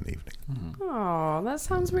do of an evening. Oh, that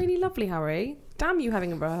sounds really lovely, Harry. Damn you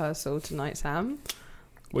having a rehearsal tonight, Sam.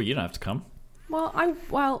 Well, you don't have to come. Well,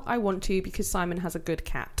 I want to because Simon has a good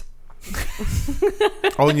cat.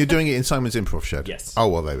 Oh, and you're doing it in Simon's Improv Shed? Yes. Oh,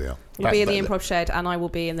 well, there we are. We'll be in the improv shed and I will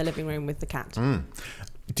be in the living room with the cat.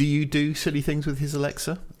 Do you do silly things with his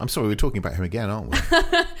Alexa? I'm sorry, we're talking about him again, aren't we?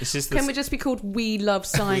 It's just Can we just be called We Love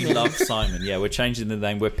Simon? We love Simon. Yeah, we're changing the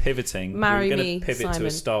name. We're pivoting. Marry we're me, to pivot to Simon.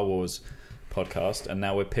 a Star Wars podcast, and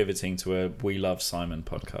now we're pivoting to a We Love Simon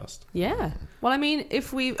podcast. Yeah. Well,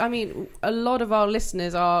 a lot of our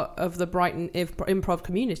listeners are of the Brighton improv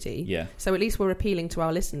community. Yeah. So at least we're appealing to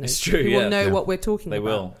our listeners. It's true, Who yeah. will know Yeah. what we're talking They about.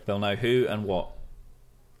 will. They'll know who and what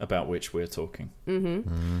about which we're talking.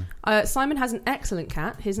 Simon has an excellent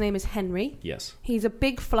cat. His name is Henry. Yes. He's a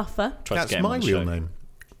big fluffer. Try to That's get him my on the real show. name.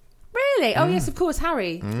 Really? Oh, yes, of course,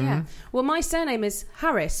 Harry. Yeah. Well, my surname is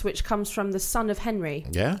Harris, which comes from the son of Henry,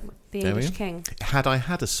 Yeah? the There we English are. king. Had I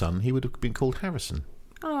had a son, he would have been called Harrison.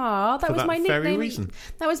 Ah, that For was that my very nickname. reason.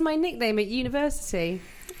 That was my nickname at university.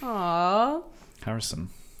 Ah. Harrison.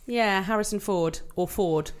 Yeah, Harrison Ford or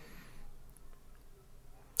Ford.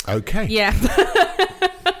 Okay. Yeah.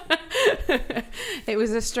 It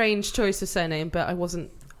was a strange choice of surname, but I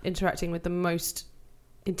wasn't interacting with the most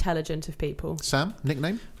intelligent of people. Sam,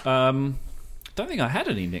 nickname? Don't think I had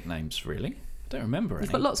any nicknames really. Don't remember any.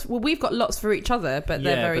 We've got lots. Well, we've got lots for each other, but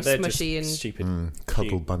they're very just smushy and stupid. Cuddle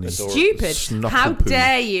cute, bunnies. adorable. stupid. Snuffle How poo.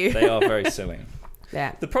 dare you? They are very silly.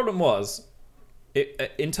 Yeah. The problem was,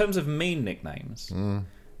 in terms of mean nicknames,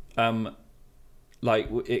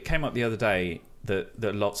 it came up the other day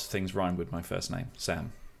that lots of things rhyme with my first name,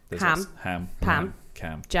 Sam. There's Ham. lots- Ham. Pam. Ham,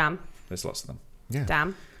 Cam. Jam. There's lots of them. Yeah.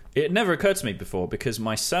 Damn. It never occurred to me before because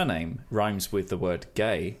my surname rhymes with the word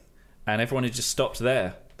gay, and everyone had just stopped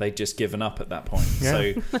there. They'd just given up at that point. Yeah.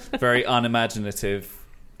 So very unimaginative,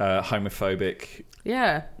 homophobic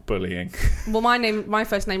Yeah. bullying. Well, my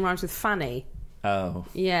first name rhymes with Fanny. Oh,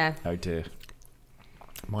 Yeah. oh dear.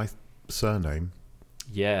 My surname.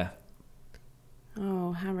 Yeah.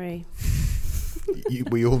 Oh, Harry.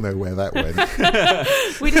 We all know where that went.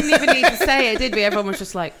 We didn't even need to say it, did we? Everyone was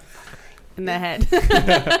just like in their head.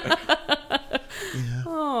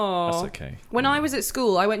 Oh. That's okay. When I was at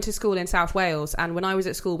school, I went to school in South Wales, and when I was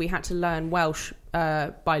at school, we had to learn Welsh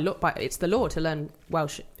by law. It's the law to learn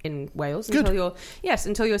Welsh in Wales Good.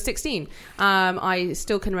 until you're 16. I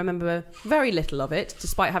still can remember very little of it,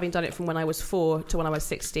 despite having done it from when I was 4 to when I was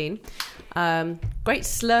 16. Great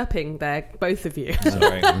slurping there, both of you.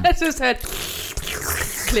 Sorry. I just heard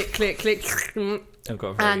click, click, click. I've got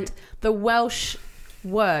a very... And the Welsh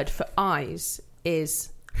word for eyes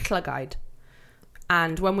is llygad.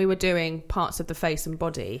 And when we were doing parts of the face and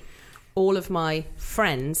body, all of my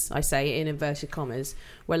friends, I say in inverted commas,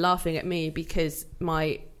 were laughing at me because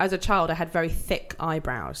as a child, I had very thick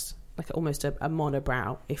eyebrows, like almost a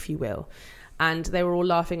monobrow, if you will. And they were all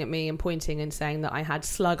laughing at me and pointing and saying that I had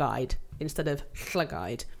slug-eyed instead of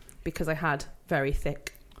llygad because I had very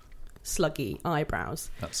thick, sluggy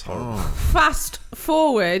eyebrows. That's horrible. Fast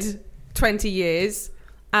forward 20 years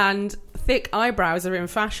and thick eyebrows are in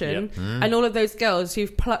fashion, and all of those girls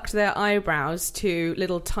who've plucked their eyebrows to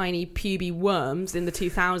little tiny puby worms in the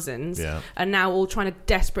 2000s are now all trying to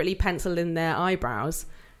desperately pencil in their eyebrows.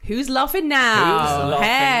 Who's laughing now? Who's laughing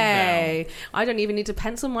Hey, I don't even need to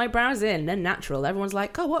pencil my brows in. They're natural. Everyone's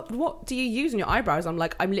like, oh, what do you use in your eyebrows? I'm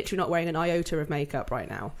like, I'm literally not wearing an iota of makeup right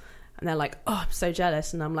now. And they're like, oh, I'm so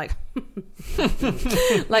jealous. And I'm like,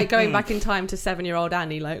 like going back in time to 7-year-old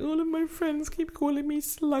Annie, like, all of my friends keep calling me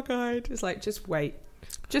slug-eyed. It's like, just wait.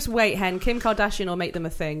 Just wait, Hen. Kim Kardashian will make them a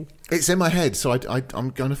thing. It's in my head, so I'm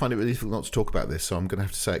going to find it really difficult not to talk about this, so I'm going to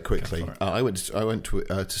have to say it quickly. I went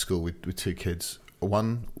to school with two kids.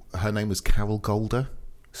 One, her name was Carol Golder,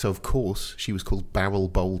 so of course she was called Barrel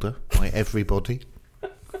Boulder by everybody.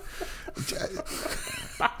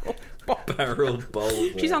 Barrel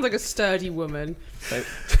Boulder. She sounds like a sturdy woman.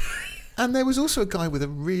 And there was also a guy with a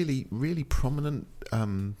really, really prominent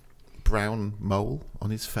brown mole on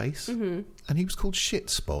his face, and he was called Shit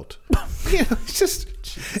Spot. It's just,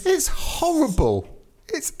 it's horrible.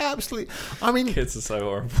 It's absolutely. I mean, kids are so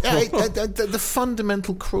horrible. The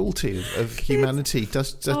fundamental cruelty of humanity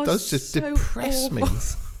does just so depress awful.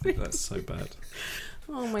 me. That's so bad.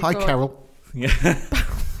 Oh my Hi, God. Carol. Yeah.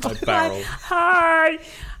 Hi, Barrel. Hi.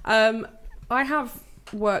 I have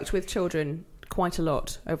worked with children quite a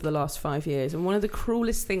lot over the last 5 years, and one of the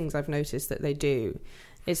cruelest things I've noticed that they do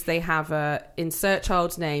is they have a insert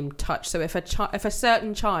child's name touch. So if a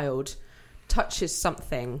certain child touches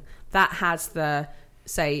something, that has the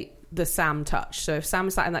Sam touch. So if Sam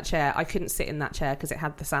sat in that chair, I couldn't sit in that chair because it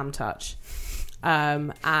had the Sam touch,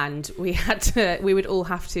 and we would all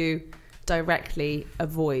have to directly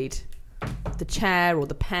avoid the chair or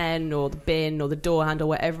the pen or the bin or the door handle,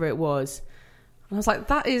 whatever it was. And I was like,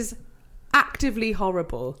 that is actively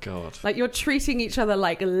horrible. God. Like, you're treating each other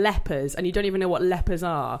like lepers and you don't even know what lepers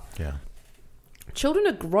are. Yeah. Children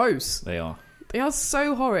are gross. They are. They are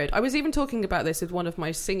so horrid. I was even talking about this with one of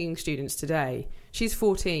my singing students today. She's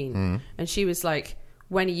 14 and she was like,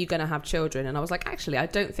 when are you going to have children? And I was like, actually, I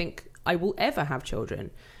don't think I will ever have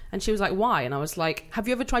children. And she was like, why? And I was like, have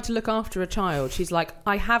you ever tried to look after a child? She's like,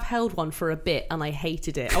 I have held one for a bit and I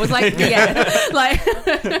hated it. I was like, yeah.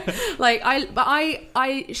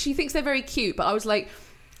 She thinks they're very cute, but I was like,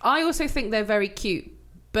 I also think they're very cute.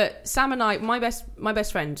 But Sam and I, my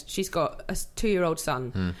best friend, she's got a 2-year-old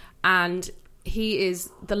son, and he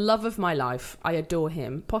is the love of my life. I adore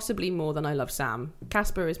him, possibly more than I love Sam.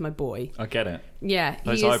 Casper is my boy. I get it. Yeah,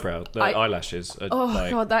 those eyebrows, the eyelashes. Are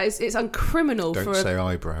God, it's uncriminal. Don't say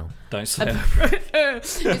eyebrow. Don't say.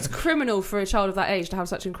 It's criminal for a child of that age to have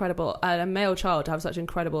such incredible, a male child to have such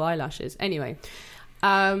incredible eyelashes. Anyway,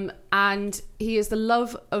 and he is the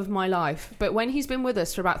love of my life. But when he's been with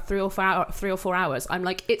us for about 3 or 4 hours, I'm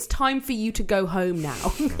like, it's time for you to go home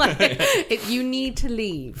now. You need to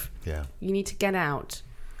leave. Yeah, you need to get out.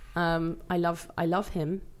 I love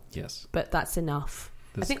him. Yes, but that's enough.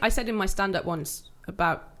 I think I said in my stand-up once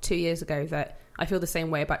about 2 years ago that I feel the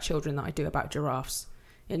same way about children that I do about giraffes,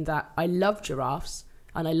 in that I love giraffes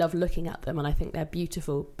and I love looking at them and I think they're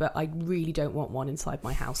beautiful, but I really don't want one inside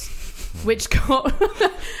my house, which got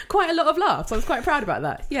quite a lot of laughs. I was quite proud about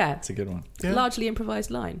that. Yeah, it's a good one. Yeah. Largely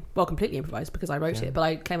improvised line. Well, completely improvised because I wrote it, but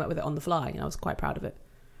I came up with it on the fly and I was quite proud of it.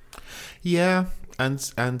 Yeah, and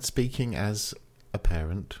speaking as a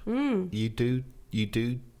parent, you do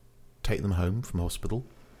take them home from hospital,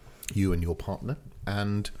 you and your partner,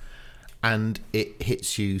 and it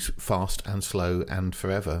hits you fast and slow and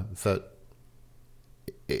forever that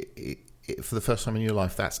it, for the first time in your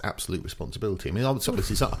life, that's absolute responsibility. I mean,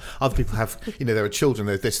 obviously, other people have, there are children.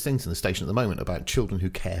 There's things in the station at the moment about children who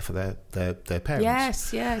care for their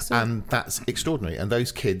parents. Yes. And that's extraordinary. And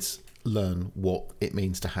those kids learn what it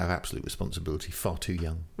means to have absolute responsibility far too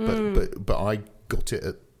young. But I got it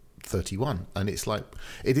at 31, and it's like,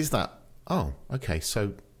 it is that, oh, okay,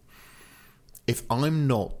 so if I'm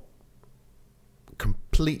not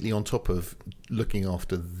completely on top of looking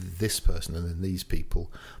after this person and then these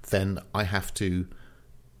people, then I have to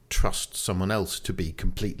trust someone else to be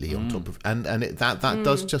completely on top of, and that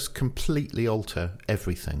does just completely alter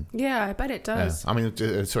everything. Yeah, I bet it does. Yeah. I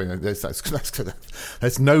mean, sorry,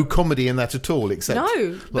 there's no comedy in that at all, except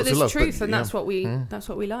but there's love, truth, and that's what we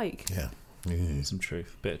like. Yeah. Some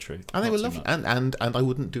truth, bit of truth. And they were lovely, and I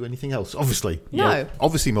wouldn't do anything else. Obviously, no.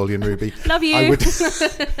 Obviously, Molly and Ruby. Love you. I would.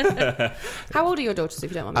 How old are your daughters, if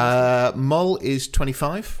you don't mind me asking? Moll is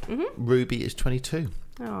 25. Ruby is 22.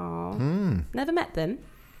 Aww. Never met them.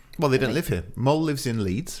 Well, they don't live here. Moll lives in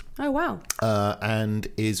Leeds. Oh wow. And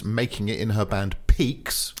is making it in her band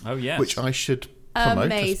Peaks. Oh yes. Which I should promote.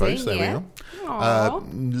 Amazing, I suppose. There we are.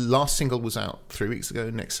 Last single was out 3 weeks ago.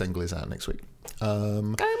 Next single is out next week. Go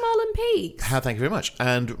Moll and Peaks. Thank you very much.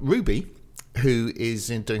 And Ruby, who is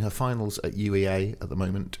doing her finals at UEA at the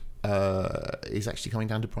moment, is actually coming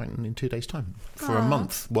down to Brighton in 2 days' time for a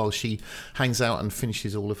month while she hangs out and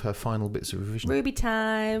finishes all of her final bits of revision. Ruby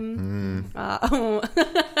time. No,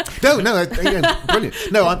 brilliant.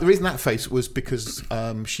 No, the reason that face was because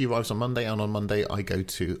she arrives on Monday, and on Monday I go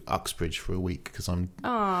to Uxbridge for a week because I'm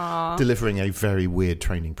delivering a very weird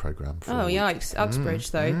training program. Yikes!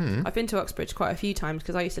 Uxbridge, though. I've been to Uxbridge quite a few times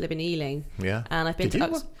because I used to live in Ealing. Yeah, and I've been to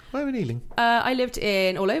Uxbridge. Where in Ealing? I lived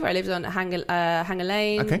in all over. I lived on Hanger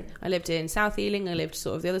Lane. Okay. I lived in South Ealing. I lived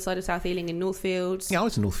sort of the other side of South Ealing in Northfields. Yeah, I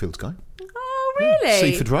was a Northfields guy. Oh, really?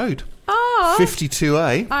 Seaford Road.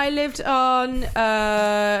 52A. I lived on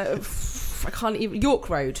York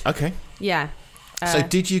Road. Okay. Yeah. So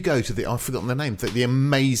did you go to I've forgotten the name, the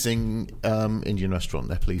amazing Indian restaurant,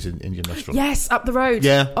 Nepalese Indian restaurant? Yes, up the road.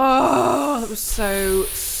 Yeah. Oh, it was so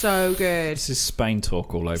good. This is Spain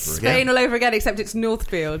talk all over Spain all over again, except it's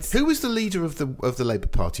Northfields. Who was the leader of the Labour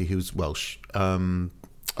Party who was Welsh 15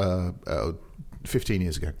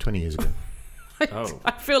 years ago, 20 years ago?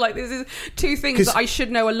 I feel like this is two things that I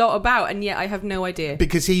should know a lot about, and yet I have no idea.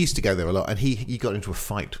 Because he used to go there a lot, and he got into a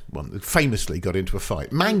fight. Famously got into a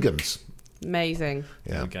fight. Mangans. Amazing.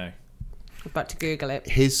 Yeah. Okay. I'm about to Google it.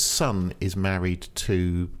 His son is married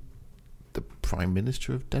to the Prime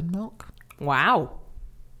Minister of Denmark. Wow.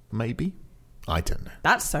 Maybe. I don't know.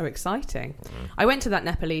 That's so exciting. I went to that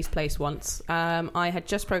Nepalese place once. I had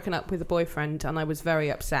just broken up with a boyfriend, and I was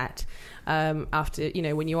very upset. After,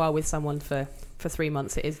 when you are with someone for 3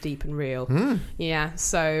 months, it is deep and real. Yeah,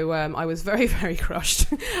 so I was very, very crushed.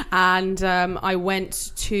 And I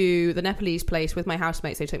went to the Nepalese place with my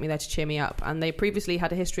housemates. They took me there to cheer me up, and they previously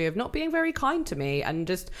had a history of not being very kind to me, and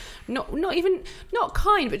just not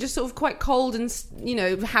kind, but just sort of quite cold and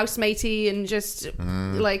housematey, and just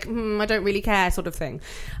I don't really care sort of thing.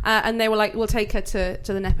 And they were like, we'll take her to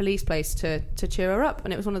the Nepalese place to cheer her up.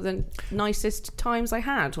 And it was one of the nicest times I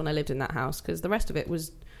had when I lived in that house, because the rest of it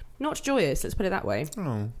was not joyous, let's put it that way.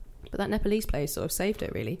 Oh. But that Nepalese place sort of saved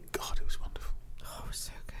it, really. God, it was wonderful. Oh, it was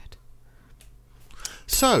so good.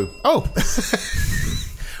 So,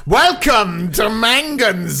 welcome to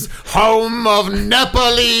Mangans, home of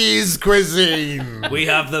Nepalese cuisine. We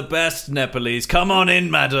have the best Nepalese. Come on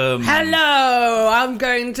in, madam. Hello, I'm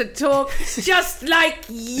going to talk just like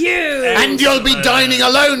you. And you'll be dining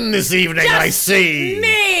alone this evening, just I see.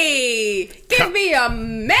 Me. Give me a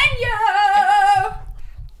menu.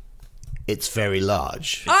 It's very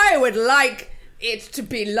large. I would like it to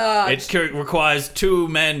be large. It requires 2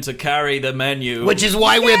 men to carry the menu. Which is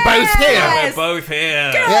why we're both here. We're both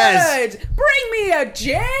here. Good. Yes. Bring me a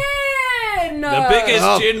gin. The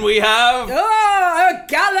biggest gin we have. Oh, a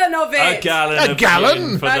gallon of it. A gallon of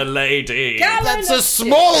gin for the lady. That's a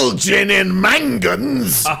small gin in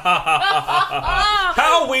Mangans.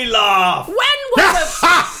 How we laugh.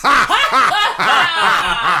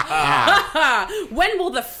 When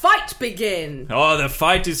will the fight begin? Oh, the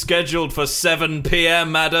fight is scheduled for 7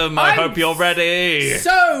 p.m, madam. I hope you're ready.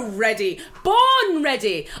 So ready. Born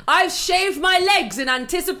ready. I've shaved my legs in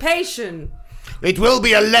anticipation. It will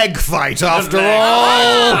be a leg fight after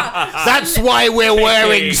all. That's why we're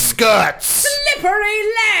wearing skirts. Slippery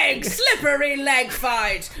leg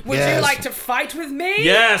fight. Would you like to fight with me?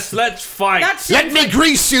 Yes, let's fight. Let me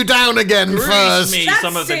grease you down again first. Me.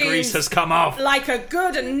 Some of the grease has come off. Like a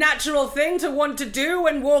good and natural thing to want to do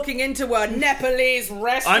when walking into a Nepalese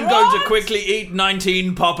restaurant. I'm going to quickly eat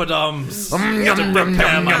 19 poppadoms to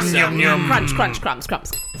prepare myself. Crunch, crunch, crumbs,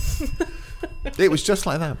 crumbs. It was just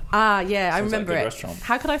like that. Yeah, I remember it. Restaurant.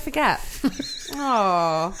 How could I forget?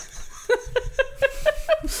 Oh.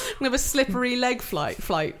 We have a slippery leg flight.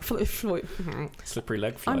 Slippery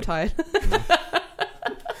leg flight. I'm tired.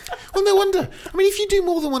 Well, no wonder. I mean, if you do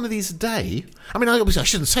more than one of these a day, I mean, obviously I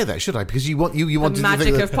shouldn't say that, should I? Because you want the to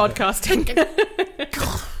magic of podcasting.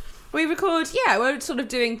 We record, we're sort of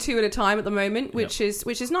doing 2 at a time at the moment, which is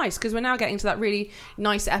nice, because we're now getting to that really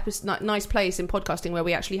nice nice place in podcasting where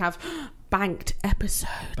we actually have banked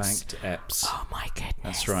episodes. Banked eps. Oh my goodness.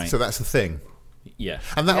 That's right. So that's the thing. Yeah.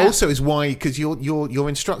 And that also is why, because your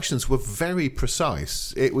instructions were very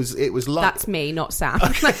precise. It was like that's me, not Sam.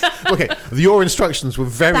 Okay, your instructions were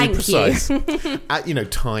very Thank precise.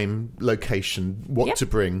 At time, location, what to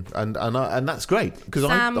bring, and that's great, because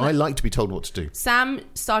I like to be told what to do. Sam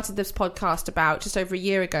started this podcast about just over a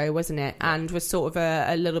year ago, wasn't it? And was sort of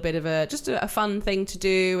a little bit of a fun thing to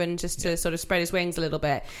do, and just to sort of spread his wings a little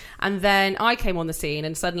bit. And then I came on the scene,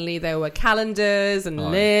 and suddenly there were calendars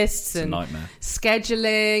and lists and nightmare.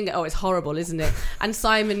 scheduling. Oh, it's horrible, isn't it? And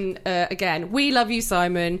Simon, again, we love you,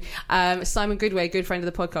 Simon. Simon Goodway, good friend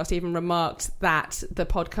of the podcast, even remarked that the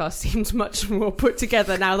podcast seemed much more put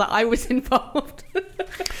together now that I was involved.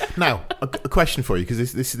 Now, a question for you,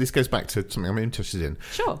 because this goes back to something I'm interested in.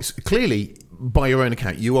 Sure. Clearly, by your own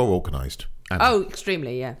account, you are organised. Oh,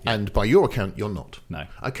 extremely, yeah. And by your account, you're not. No.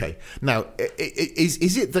 Okay. Now,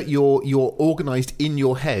 is it that you're organised in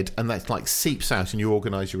your head, and that's like seeps out, and you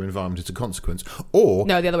organise your environment as a consequence, or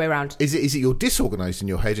no, the other way around? Is it you're disorganised in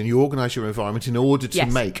your head, and you organise your environment in order to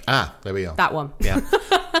Yes. make? There we are. That one. Yeah.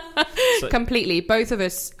 Completely. Both of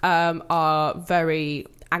us are very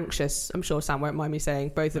anxious. I'm sure Sam won't mind me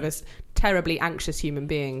saying both of us terribly anxious human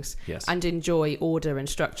beings. Yes. And enjoy order and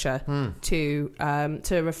structure to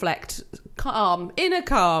reflect inner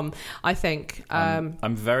calm, I think.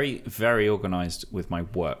 I'm very, very organised with my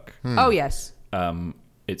work. Oh yes.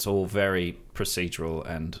 It's all very procedural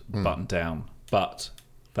and buttoned down, but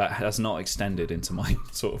that has not extended into my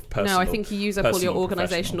sort of personal. No, I think you use up all your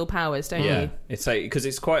organisational powers, don't you? It's because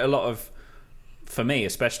it's quite a lot of, for me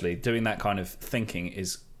especially, doing that kind of thinking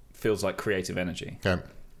feels like creative energy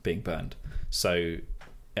being burned. So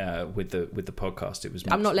with the podcast, it was.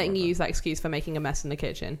 I'm not letting you use that excuse for making a mess in the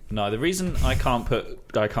kitchen. No, the reason I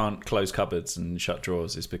can't close cupboards and shut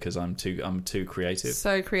drawers is because I'm too creative.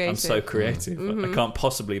 So creative. I'm so creative. I can't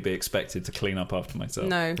possibly be expected to clean up after myself.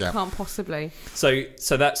 No, can't possibly. So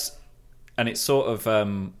that's, and it's sort of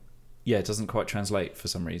it doesn't quite translate for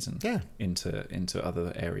some reason. Into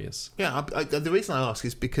other areas. Yeah, the reason I ask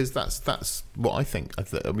is because that's what I think.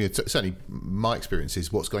 I mean, certainly my experience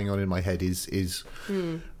is what's going on in my head is it's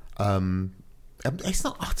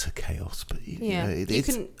not utter chaos, but you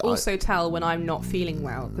can also tell when I'm not feeling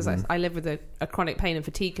well, because I live with a chronic pain and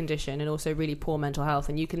fatigue condition and also really poor mental health,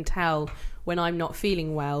 and you can tell when I'm not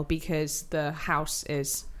feeling well because the house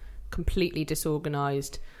is completely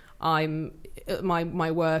disorganised.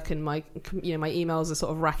 My work and my emails are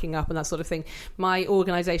sort of racking up and that sort of thing. My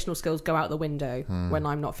organisational skills go out the window when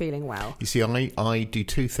I'm not feeling well. You see, I do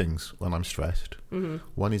two things when I'm stressed.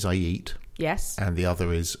 One is I eat. Yes. And the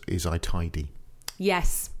other is I tidy.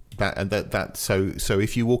 Yes. So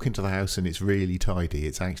if you walk into the house and it's really tidy,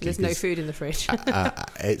 it's actually there's no food in the fridge.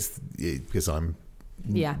 It's because I'm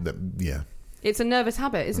It's a nervous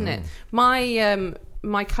habit, isn't it?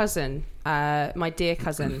 My cousin, my dear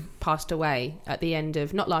cousin, passed away at the end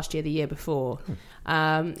of, not last year, the year before.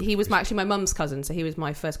 He was actually my mum's cousin, so he was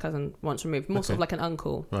my first cousin once removed, more sort of like an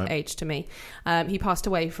uncle age to me. He passed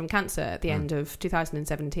away from cancer at the end of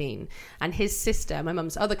 2017. And his sister, my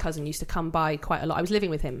mum's other cousin, used to come by quite a lot. I was living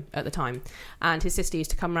with him at the time. And his sister used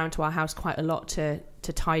to come around to our house quite a lot to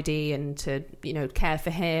tidy and to care for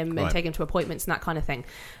him and take him to appointments and that kind of thing.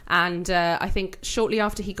 And I think shortly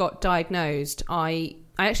after he got diagnosed, I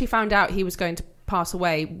actually found out he was going to pass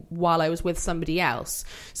away while I was with somebody else,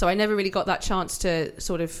 so I never really got that chance to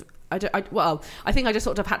sort of I think I just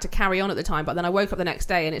sort of had to carry on at the time, but then I woke up the next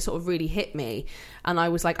day and it sort of really hit me, and I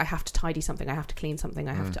was like, I have to tidy something, I have to clean something,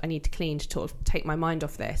 I need to clean to sort of take my mind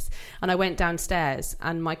off this. And I went downstairs,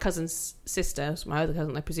 and my cousin's sister, my other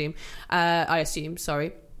cousin I presume,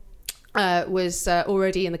 was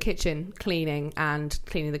already in the kitchen cleaning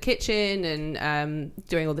the kitchen and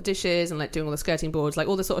doing all the dishes and like doing all the skirting boards, like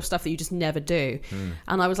all the sort of stuff that you just never do.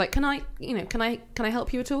 And I was like, can I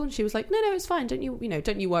help you at all? And she was like, no, it's fine, don't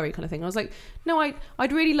you worry, kind of thing. And I was like, no,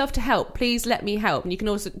 I'd really love to help, please let me help. And you can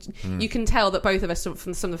also you can tell that both of us are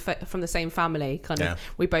from the same family, kind of.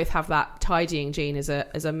 We both have that tidying gene as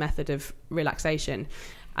a method of relaxation.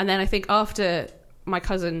 And then I think after my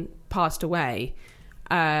cousin passed away,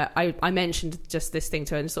 I mentioned just this thing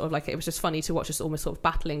to her, and sort of like it was just funny to watch us almost sort of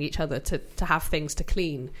battling each other to have things to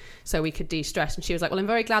clean so we could de-stress. And she was like, well, I'm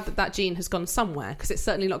very glad that gene has gone somewhere, because it's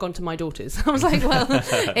certainly not gone to my daughters. I was like, well,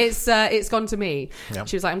 it's gone to me. Yep.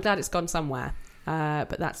 She was like, I'm glad it's gone somewhere,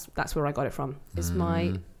 but that's where I got it from. It's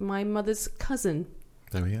my mother's cousin.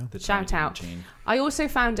 There we are. Shout out. Gene. I also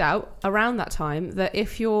found out around that time that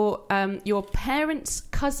if your parents'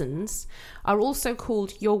 cousins are also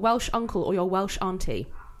called your Welsh uncle or your Welsh auntie,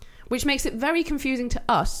 which makes it very confusing to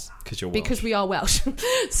us because we are Welsh.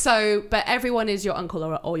 So, but everyone is your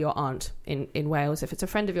uncle or your aunt in Wales. If it's a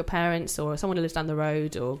friend of your parents or someone who lives down the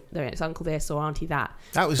road, or it's uncle this or auntie that.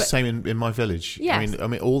 That was the same in my village. Yes. I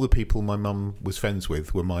mean, all the people my mum was friends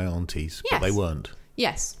with were my aunties, but they weren't.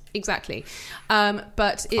 Yes, exactly.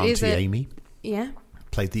 But it Auntie is Amy. Yeah.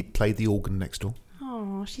 Played the organ next door.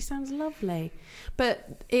 Oh, she sounds lovely.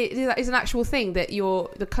 But it is an actual thing that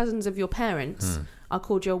the cousins of your parents are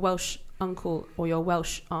called your Welsh uncle or your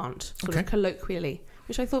Welsh aunt, sort of colloquially,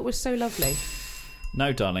 which I thought was so lovely.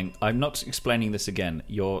 No, darling, I'm not explaining this again.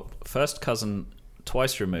 Your first cousin,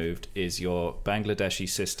 twice removed, is your Bangladeshi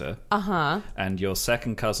sister. And your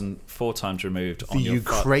second cousin, 4 times removed, on The your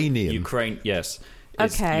Ukrainian. Yes.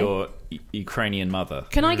 Is Okay. your Ukrainian mother.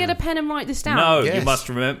 Can I get a pen and write this down? No, Yes. you must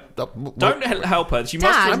remember. Well, Don't help her. You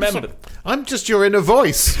Dad, must remember. I'm just your inner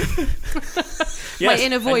voice. Yes, My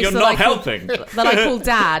inner and voice you're that not I call- helping. That I call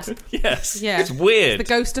Dad. Yes. Yeah. It's weird. The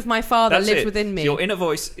ghost of my father That's lives it. within me. Your inner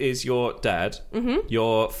voice is your dad. Mm-hmm.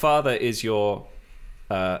 Your father is your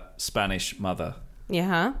Spanish mother.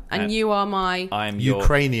 Yeah. And And you are my... I am your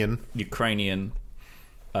Ukrainian.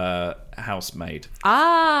 housemaid.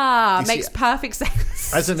 You see- Makes perfect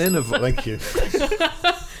sense. As an inner voice. Thank you.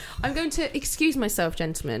 I'm going to excuse myself,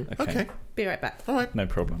 gentlemen. Okay. Be right back. All right. No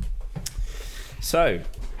problem. So,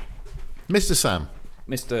 Mr. Sam.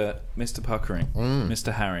 Mr. Puckering,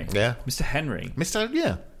 Mr. Harry, Yeah. Mr. Henry,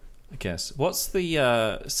 Yeah. I guess. What's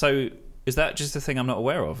the so? Is that just a thing I'm not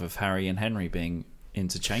aware of Harry and Henry being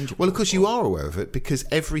interchangeable? Well, of course, you are aware of it because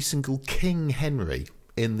every single King Henry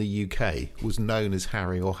in the UK was known as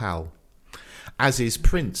Harry or Hal, as is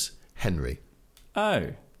Prince Henry. Oh,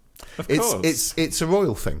 of course. It's a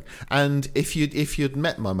royal thing. And if you'd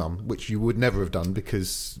met my mum, which you would never have done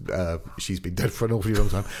because she's been dead for an awfully long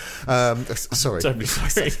time. Sorry, Don't be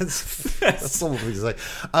sorry. that's awful to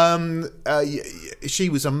say. She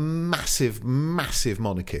was a massive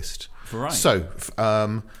monarchist. Right. So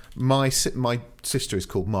my sister is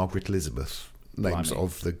called Margaret Elizabeth. Names Blimey.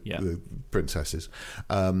 of the Yeah. princesses.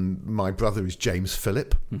 My brother is James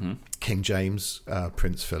Philip, King James,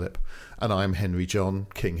 Prince Philip, and I'm Henry John,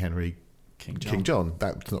 King Henry, King John.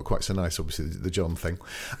 That's not quite so nice, obviously, the John thing.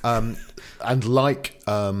 And like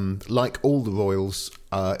all the royals,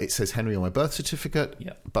 it says Henry on my birth certificate.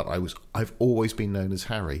 Yeah. But I've always been known as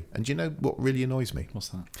Harry. And do you know what really annoys me? What's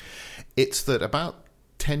that? It's that about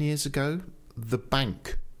 10 years ago, the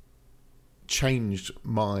bank changed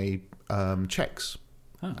my checks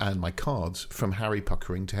and my cards from Harry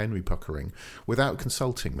Puckering to Henry Puckering without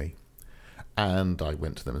consulting me. And I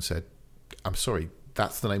went to them and said, I'm sorry,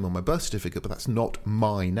 that's the name on my birth certificate, but that's not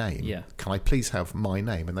my name. Yeah. Can I please have my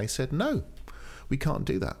name? And they said, no, we can't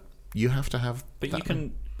do that. You have to have But that you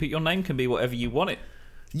can. But your name can be whatever you want it.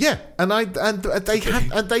 Yeah, and they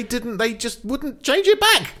just wouldn't change it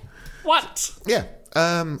back. What? Yeah.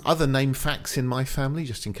 Other name facts in my family,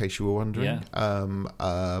 just in case you were wondering.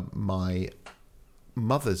 Yeah. My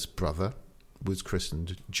mother's brother was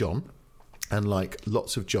christened John, and like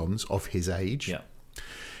lots of Johns of his age, Yeah.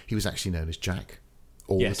 he was actually known as Jack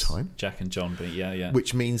all Yes. the time. Jack and John. But yeah.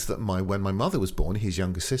 Which means that when my mother was born, his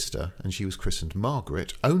younger sister, and she was christened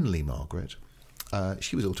Margaret, only Margaret,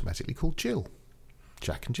 she was automatically called Jill.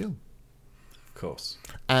 Jack and Jill. Of course.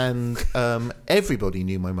 And everybody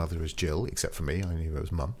knew my mother as Jill, except for me. I knew her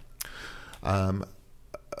as Mum.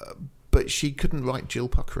 But she couldn't write Jill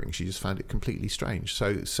Puckering. She just found it completely strange.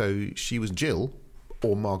 So she was Jill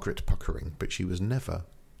or Margaret Puckering, but she was never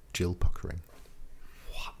Jill Puckering.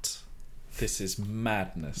 What? This is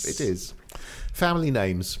madness. It is. Family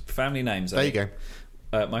names. Family names. There you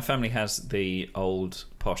go. My family has the old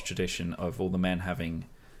posh tradition of all the men having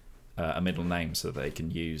a middle name so that they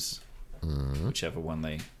can use whichever one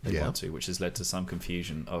they Yeah. want to, which has led to some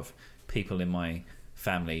confusion of people in my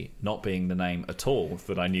family not being the name at all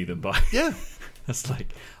that I knew them by. Yeah. It's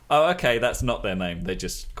like, oh, okay, that's not their name. They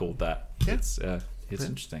just called that. Yeah. It's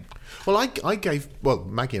interesting. Well,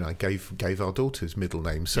 Maggie and I gave our daughters middle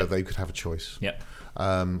names so they could have a choice. Yeah.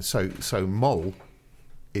 So Mole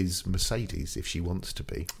is Mercedes if she wants to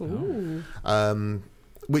be. Ooh.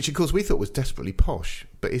 Which, of course, we thought was desperately posh,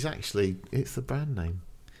 but it's the brand name.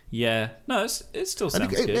 Yeah. No, it still sounds And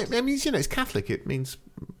good. it means, it's Catholic. It means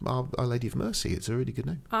Our Lady of Mercy. It's a really good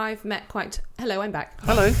name. I've met Hello, I'm back.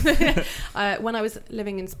 Hello. When I was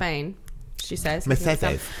living in Spain, she says.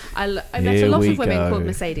 Mercedes. I met Here a lot we of women go. called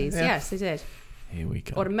Mercedes. Yeah. Yes, I did. Here we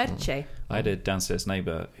go. Or Merche. I had a downstairs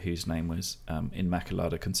neighbour whose name was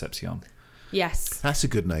Immaculada Concepcion. Yes. That's a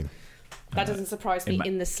good name. That doesn't surprise me Imma-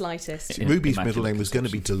 in the slightest. Ruby's Immaculate middle name was going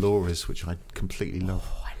to be Conception. Dolores, which I completely love.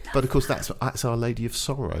 But of course, that's Our Lady of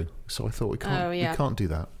Sorrow. So I thought we can't do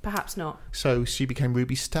that. Perhaps not. So she became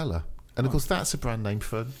Ruby Stella. And of course, that's a brand name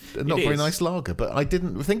for a not very is. nice lager. But I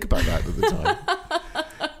didn't think about that at the time.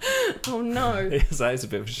 Oh no. Yes, that is a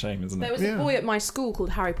bit of a shame, isn't There it? was a boy at my school called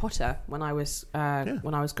Harry Potter when I was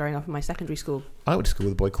growing up in my secondary school. I went to school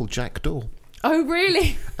with a boy called Jack Daw. Oh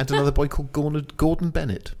really? And another boy called Gordon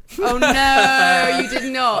Bennett. Oh no, you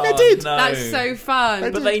did not. I did. No. That's so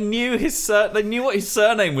fun. But they knew they knew what his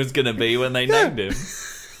surname was going to be when they named him.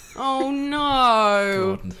 Oh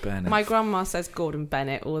no. Gordon Bennett. My grandma says Gordon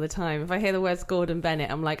Bennett all the time. If I hear the words Gordon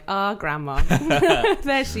Bennett, I'm like, grandma.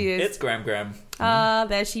 There she is. It's Gram.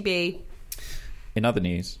 There she be. In other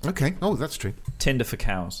news, Okay. Oh, that's true. Tinder for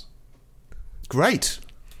cows. Great.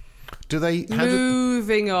 Do they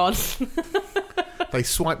Moving on. they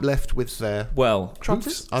swipe left with their Well,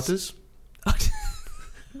 hoofs, udders?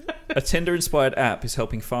 a Tinder-inspired app is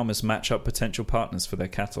helping farmers match up potential partners for their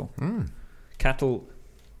cattle. Cattle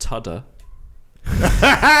tudder.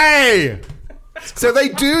 Hey! So they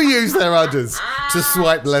do use their udders to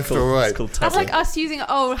swipe left or right. It's called That's tudder. like us using,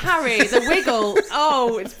 Harry, the wiggle.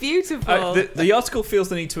 Oh, it's beautiful. The article feels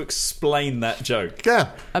the need to explain that joke.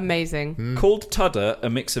 Yeah. Amazing. Called Tudder, a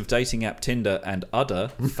mix of dating app Tinder and udder,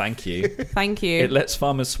 thank you. Thank you. It lets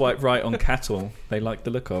farmers swipe right on cattle they like the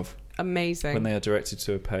look of Amazing. when they are directed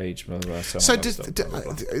to a page. Blah, blah, blah, So blah, blah, blah,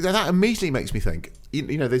 blah. that immediately makes me think.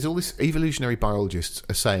 You know, there's all this evolutionary biologists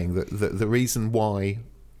are saying that the reason why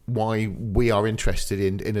we are interested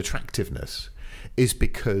in attractiveness is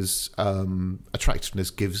because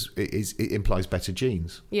attractiveness it implies better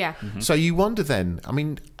genes. Yeah. So you wonder then. I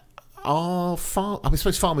mean, I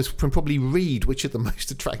suppose farmers can probably read which are the most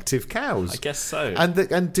attractive cows. I guess so.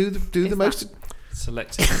 And do the most.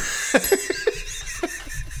 Selective.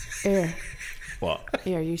 Here, What?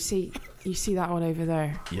 you see that one over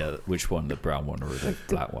there? Yeah, which one? The brown one or the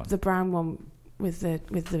black one? The brown one with the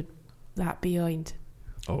that behind.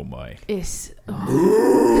 Oh my. Is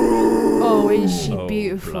is she Oh,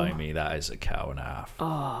 beautiful? blimey, that is a cow and a half.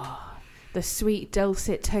 The sweet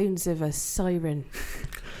dulcet tones of a siren.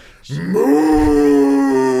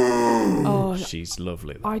 She's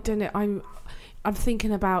lovely. I don't know. I'm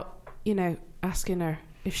thinking about, asking her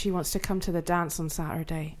if she wants to come to the dance on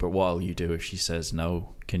Saturday. But what'll you do if she says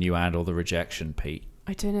no? Can you handle the rejection, Pete?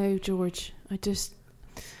 I don't know, George. I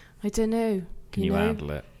don't know. Can you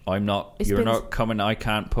handle it? I'm not. It's You're been- not coming. I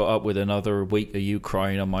can't put up with another week of you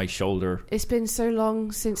crying on my shoulder. It's been so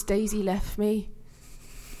long since Daisy left me.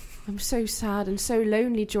 I'm so sad and so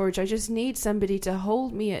lonely, George. I just need somebody to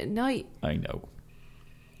hold me at night. I know.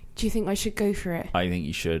 Do you think I should go for it? I think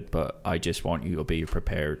you should, but I just want you to be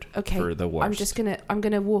prepared Okay. for the worst. I'm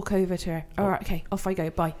gonna walk over to her. All right. Okay. Off I go.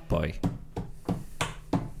 Bye. Bye.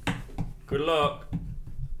 Good luck.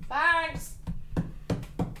 Thanks.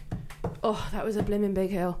 Oh, that was a blimmin'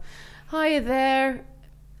 big hill. Hiya there.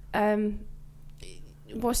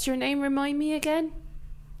 What's your name? Remind me again.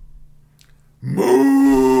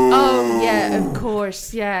 Oh yeah, of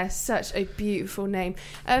course. Yeah, such a beautiful name.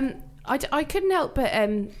 I couldn't help but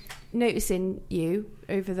noticing you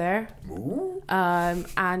over there.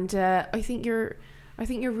 And I think you're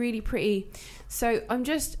really pretty. So I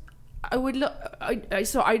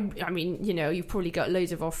mean, you've probably got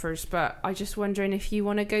loads of offers, but I just wondering if you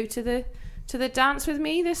want to go to the dance with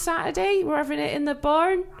me this Saturday. We're having it in the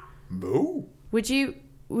barn. No. Would you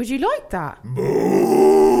like that?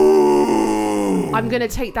 I'm going to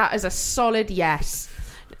take that as a solid yes.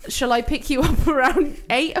 Shall I pick you up around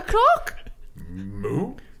 8 o'clock?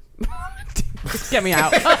 No. Get me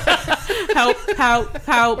out. Help.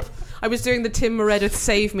 I was doing the Tim Meredith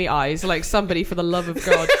save me eyes, like somebody for the love of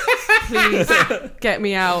God. Please get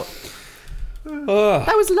me out.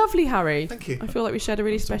 That was lovely, Harry. Thank you. I feel like we shared a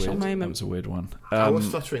really special That moment. was a weird one. I was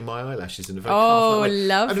fluttering my eyelashes in a very Oh, calf manner.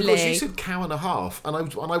 lovely. And of course, you said cow and a half, and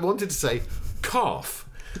I wanted to say calf,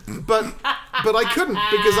 but I couldn't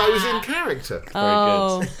because I was in character.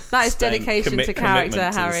 Oh, that is Staying- dedication to character, commitment to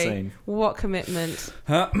the Harry. scene. What commitment.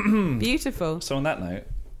 Beautiful. So on that note,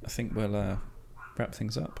 I think we'll wrap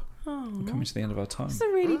things up. Oh, We're coming to the end of our time. it's a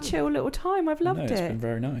really chill little time. I've loved No, it. it's been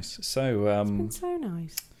very nice. So, It's been so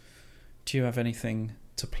nice. do you have anything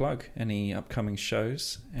to plug? Any upcoming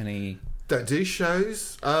shows? Any? Don't do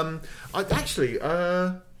shows. I actually,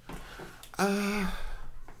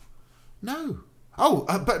 no. Oh,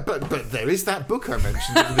 but there is that book I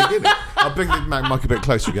mentioned at the beginning. I'll bring the mic a bit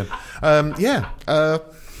closer again. Yeah.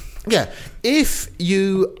 If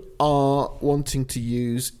you are wanting to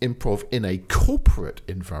use improv in a corporate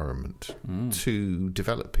environment to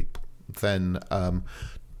develop people, then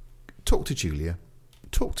talk to Julia,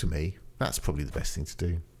 talk to me. That's probably the best thing to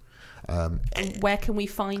do. And where can we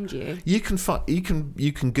find you? You can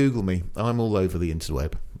Google me. I'm all over the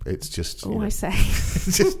interweb. It's just I say.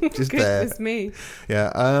 just there. Goodness me.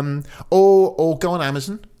 Yeah. Or go on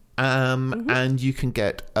Amazon. And you can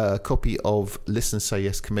get a copy of Listen, Say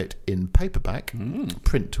Yes, Commit in paperback,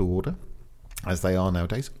 print to order, as they are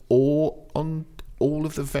nowadays, or on all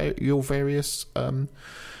of your various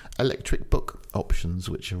electric book options,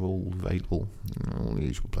 which are all available in all the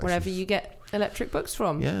usual places. Wherever you get electric books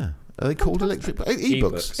from. Yeah. Are they called electric ebooks?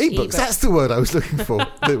 Ebooks. Ebooks. That's the word I was looking for.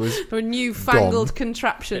 It was A newfangled gone.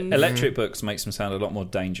 contraption. Electric books makes them sound a lot more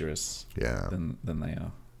dangerous Yeah. than they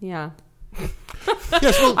are. Yeah.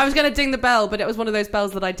 Yes. Well, I was going to ding the bell, but it was one of those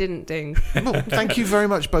bells that I didn't ding. well, thank you very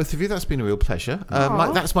much, both of you. That's been a real pleasure.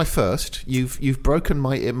 Aw. That's my first. You've broken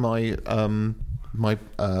my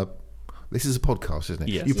this is a podcast, isn't it?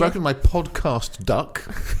 Yes. You've broken my podcast duck.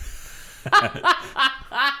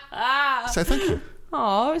 So thank you.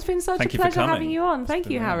 Oh, it's been such Thank a you for pleasure coming. having you on. Thank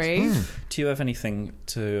been you, really Harry. nice. Do you have anything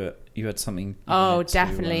to... You had something... you Oh, wanted to,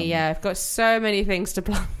 definitely. Yeah, I've got so many things to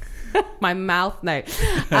plug. My mouth, no.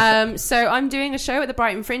 So I'm doing a show at the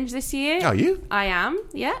Brighton Fringe this year. Are you? I am.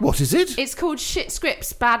 Yeah. What is it? It's called Shit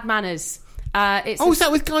Scripts, Bad Manners. It's Is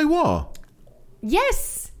that with Guy War?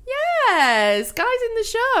 Yes. Yes, Guy's in the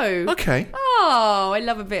show. Okay. Oh, I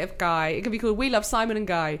love a bit of Guy. It could be called We Love Simon and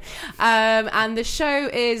Guy. And the show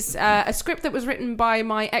is a script that was written by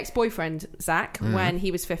my ex-boyfriend, Zach, when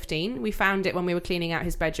he was 15. We found it when we were cleaning out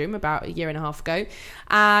his bedroom about a year and a half ago.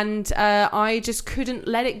 And I just couldn't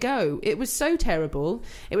let it go. It was so terrible.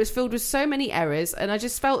 It was filled with so many errors. And I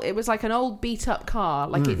just felt it was like an old beat-up car.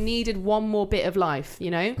 Like it needed one more bit of life,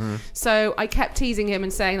 you know? So I kept teasing him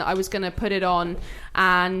and saying that I was going to put it on.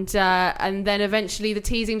 And then eventually the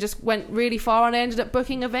teasing just went really far, and I ended up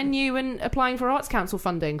booking a venue and applying for Arts Council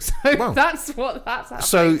funding. So Wow. that's happening.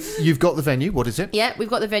 So you've got the venue. What is it? Yeah, we've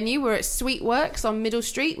got the venue. We're at Sweet Works on Middle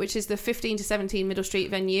Street, which is the 15 to 17 Middle Street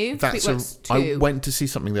venue. Sweet Works 2. I went to see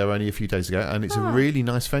something there only a few days ago, and it's a really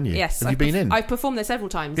nice venue. Yes. Have you been in? I've performed there several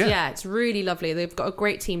times. Yeah. Yeah, it's really lovely. They've got a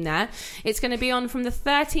great team there. It's going to be on from the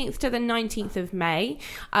 13th to the 19th of May.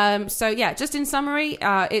 So, yeah, just in summary,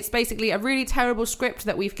 it's basically a really terrible script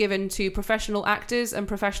that we've given to professional actors and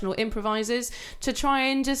professional improvisers to try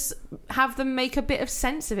and just have them make a bit of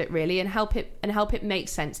sense of it, really, and help it make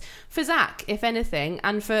sense for Zach, if anything,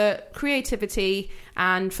 and for creativity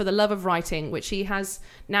and for the love of writing, which he has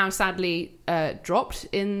now sadly dropped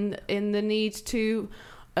in the need to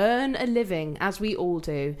earn a living, as we all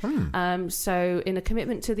do. So in a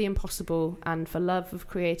commitment to the impossible and for love of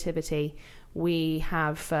creativity, we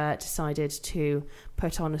have decided to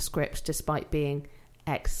put on a script despite being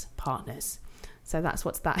ex-partners. So that's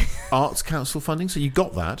what's that. Arts Council funding. So you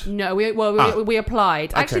got that? No, we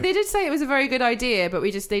applied. Actually, Okay. they did say it was a very good idea, but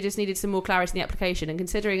they just needed some more clarity in the application. And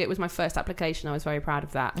considering it was my first application, I was very proud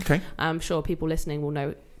of that. Okay. I'm sure people listening will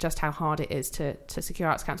know just how hard it is to secure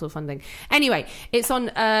Arts Council funding. Anyway, it's on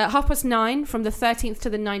 9:30 from the 13th to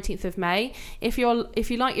the 19th of May. If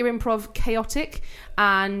you like your improv chaotic,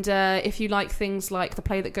 and if you like things like The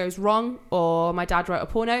Play That Goes Wrong or My Dad Wrote a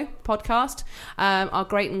Porno podcast, our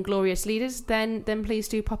great and glorious leaders, then please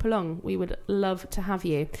do pop along. We would love to have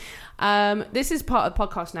you. This is part of the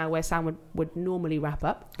podcast now where Sam would normally wrap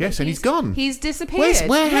up. Yes, and he's gone. He's disappeared.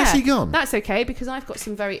 Where has he gone? That's okay, because I've got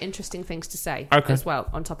some very interesting things to say as well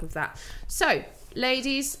on top of that. So,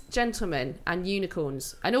 ladies, gentlemen, and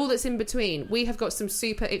unicorns, and all that's in between, we have got some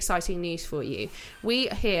super exciting news for you. We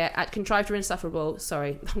here at Contrived and Insufferable,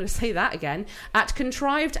 sorry, I'm going to say that again, at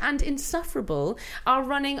Contrived and Insufferable are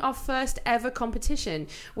running our first ever competition.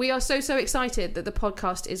 We are so excited that the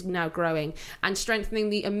podcast is now growing and strengthening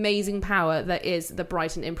the amazing power that is the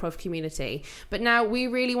Brighton improv community. But now we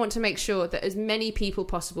really want to make sure that as many people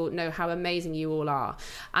possible know how amazing you all are.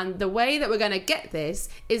 And the way that we're going to get this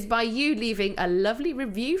is by you leaving a lovely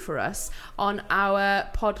review for us on our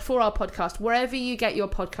podcast, wherever you get your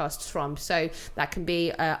podcasts from. So that can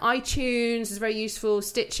be iTunes is very useful,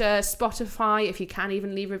 Stitcher, Spotify, if you can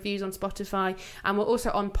even leave reviews on Spotify, and we're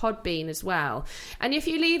also on Podbean as well. And if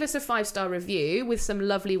you leave us a 5-star review with some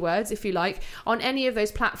lovely words, if you like, on any of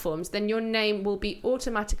those platforms, then your name will be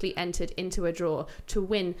automatically entered into a draw to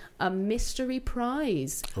win a mystery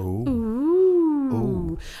prize.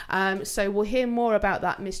 Ooh. So we'll hear more about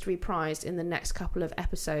that mystery prize in the next couple of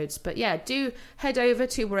episodes. But yeah, do head over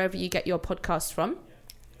to wherever you get your podcasts from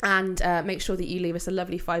and make sure that you leave us a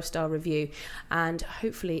lovely 5-star review, and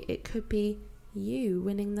hopefully it could be you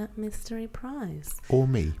winning that mystery prize, Or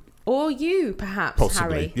me. or you perhaps,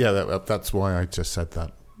 Possibly. Harry. Yeah, that's why I just said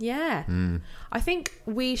that. Yeah. I think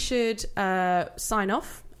we should sign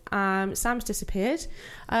off. Sam's disappeared.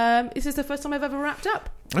 This is the first time I've ever wrapped up.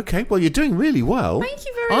 Okay, well, you're doing really well. Thank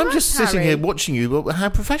you very much, I'm just sitting Harry. here watching you. Well, how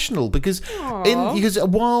professional! Because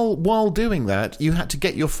while doing that, you had to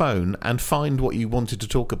get your phone and find what you wanted to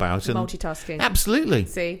talk about. And Multitasking. absolutely,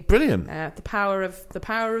 See, brilliant. the power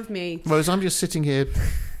of me. Whereas I'm just sitting here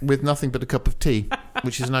with nothing but a cup of tea,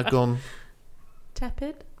 which has now gone.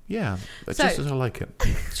 Tepid. Yeah, So- just as I like it.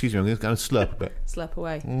 Excuse me, I'm going to slurp a bit. Slurp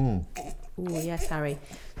away. Mm. Oh yes, Harry.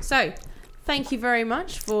 So, thank you very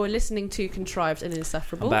much for listening to Contrived and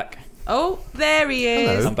Insufferable. I'm back. Oh, there he is.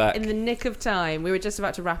 Hello. I'm back. In the nick of time. We were just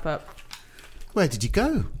about to wrap up. Where did you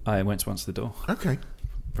go? I went to answer the door Okay.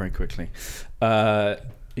 very quickly.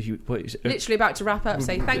 Literally about to wrap up.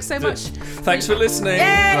 Say thanks so much. Thanks for listening.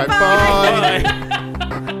 Yay, Right, bye.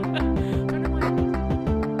 Bye.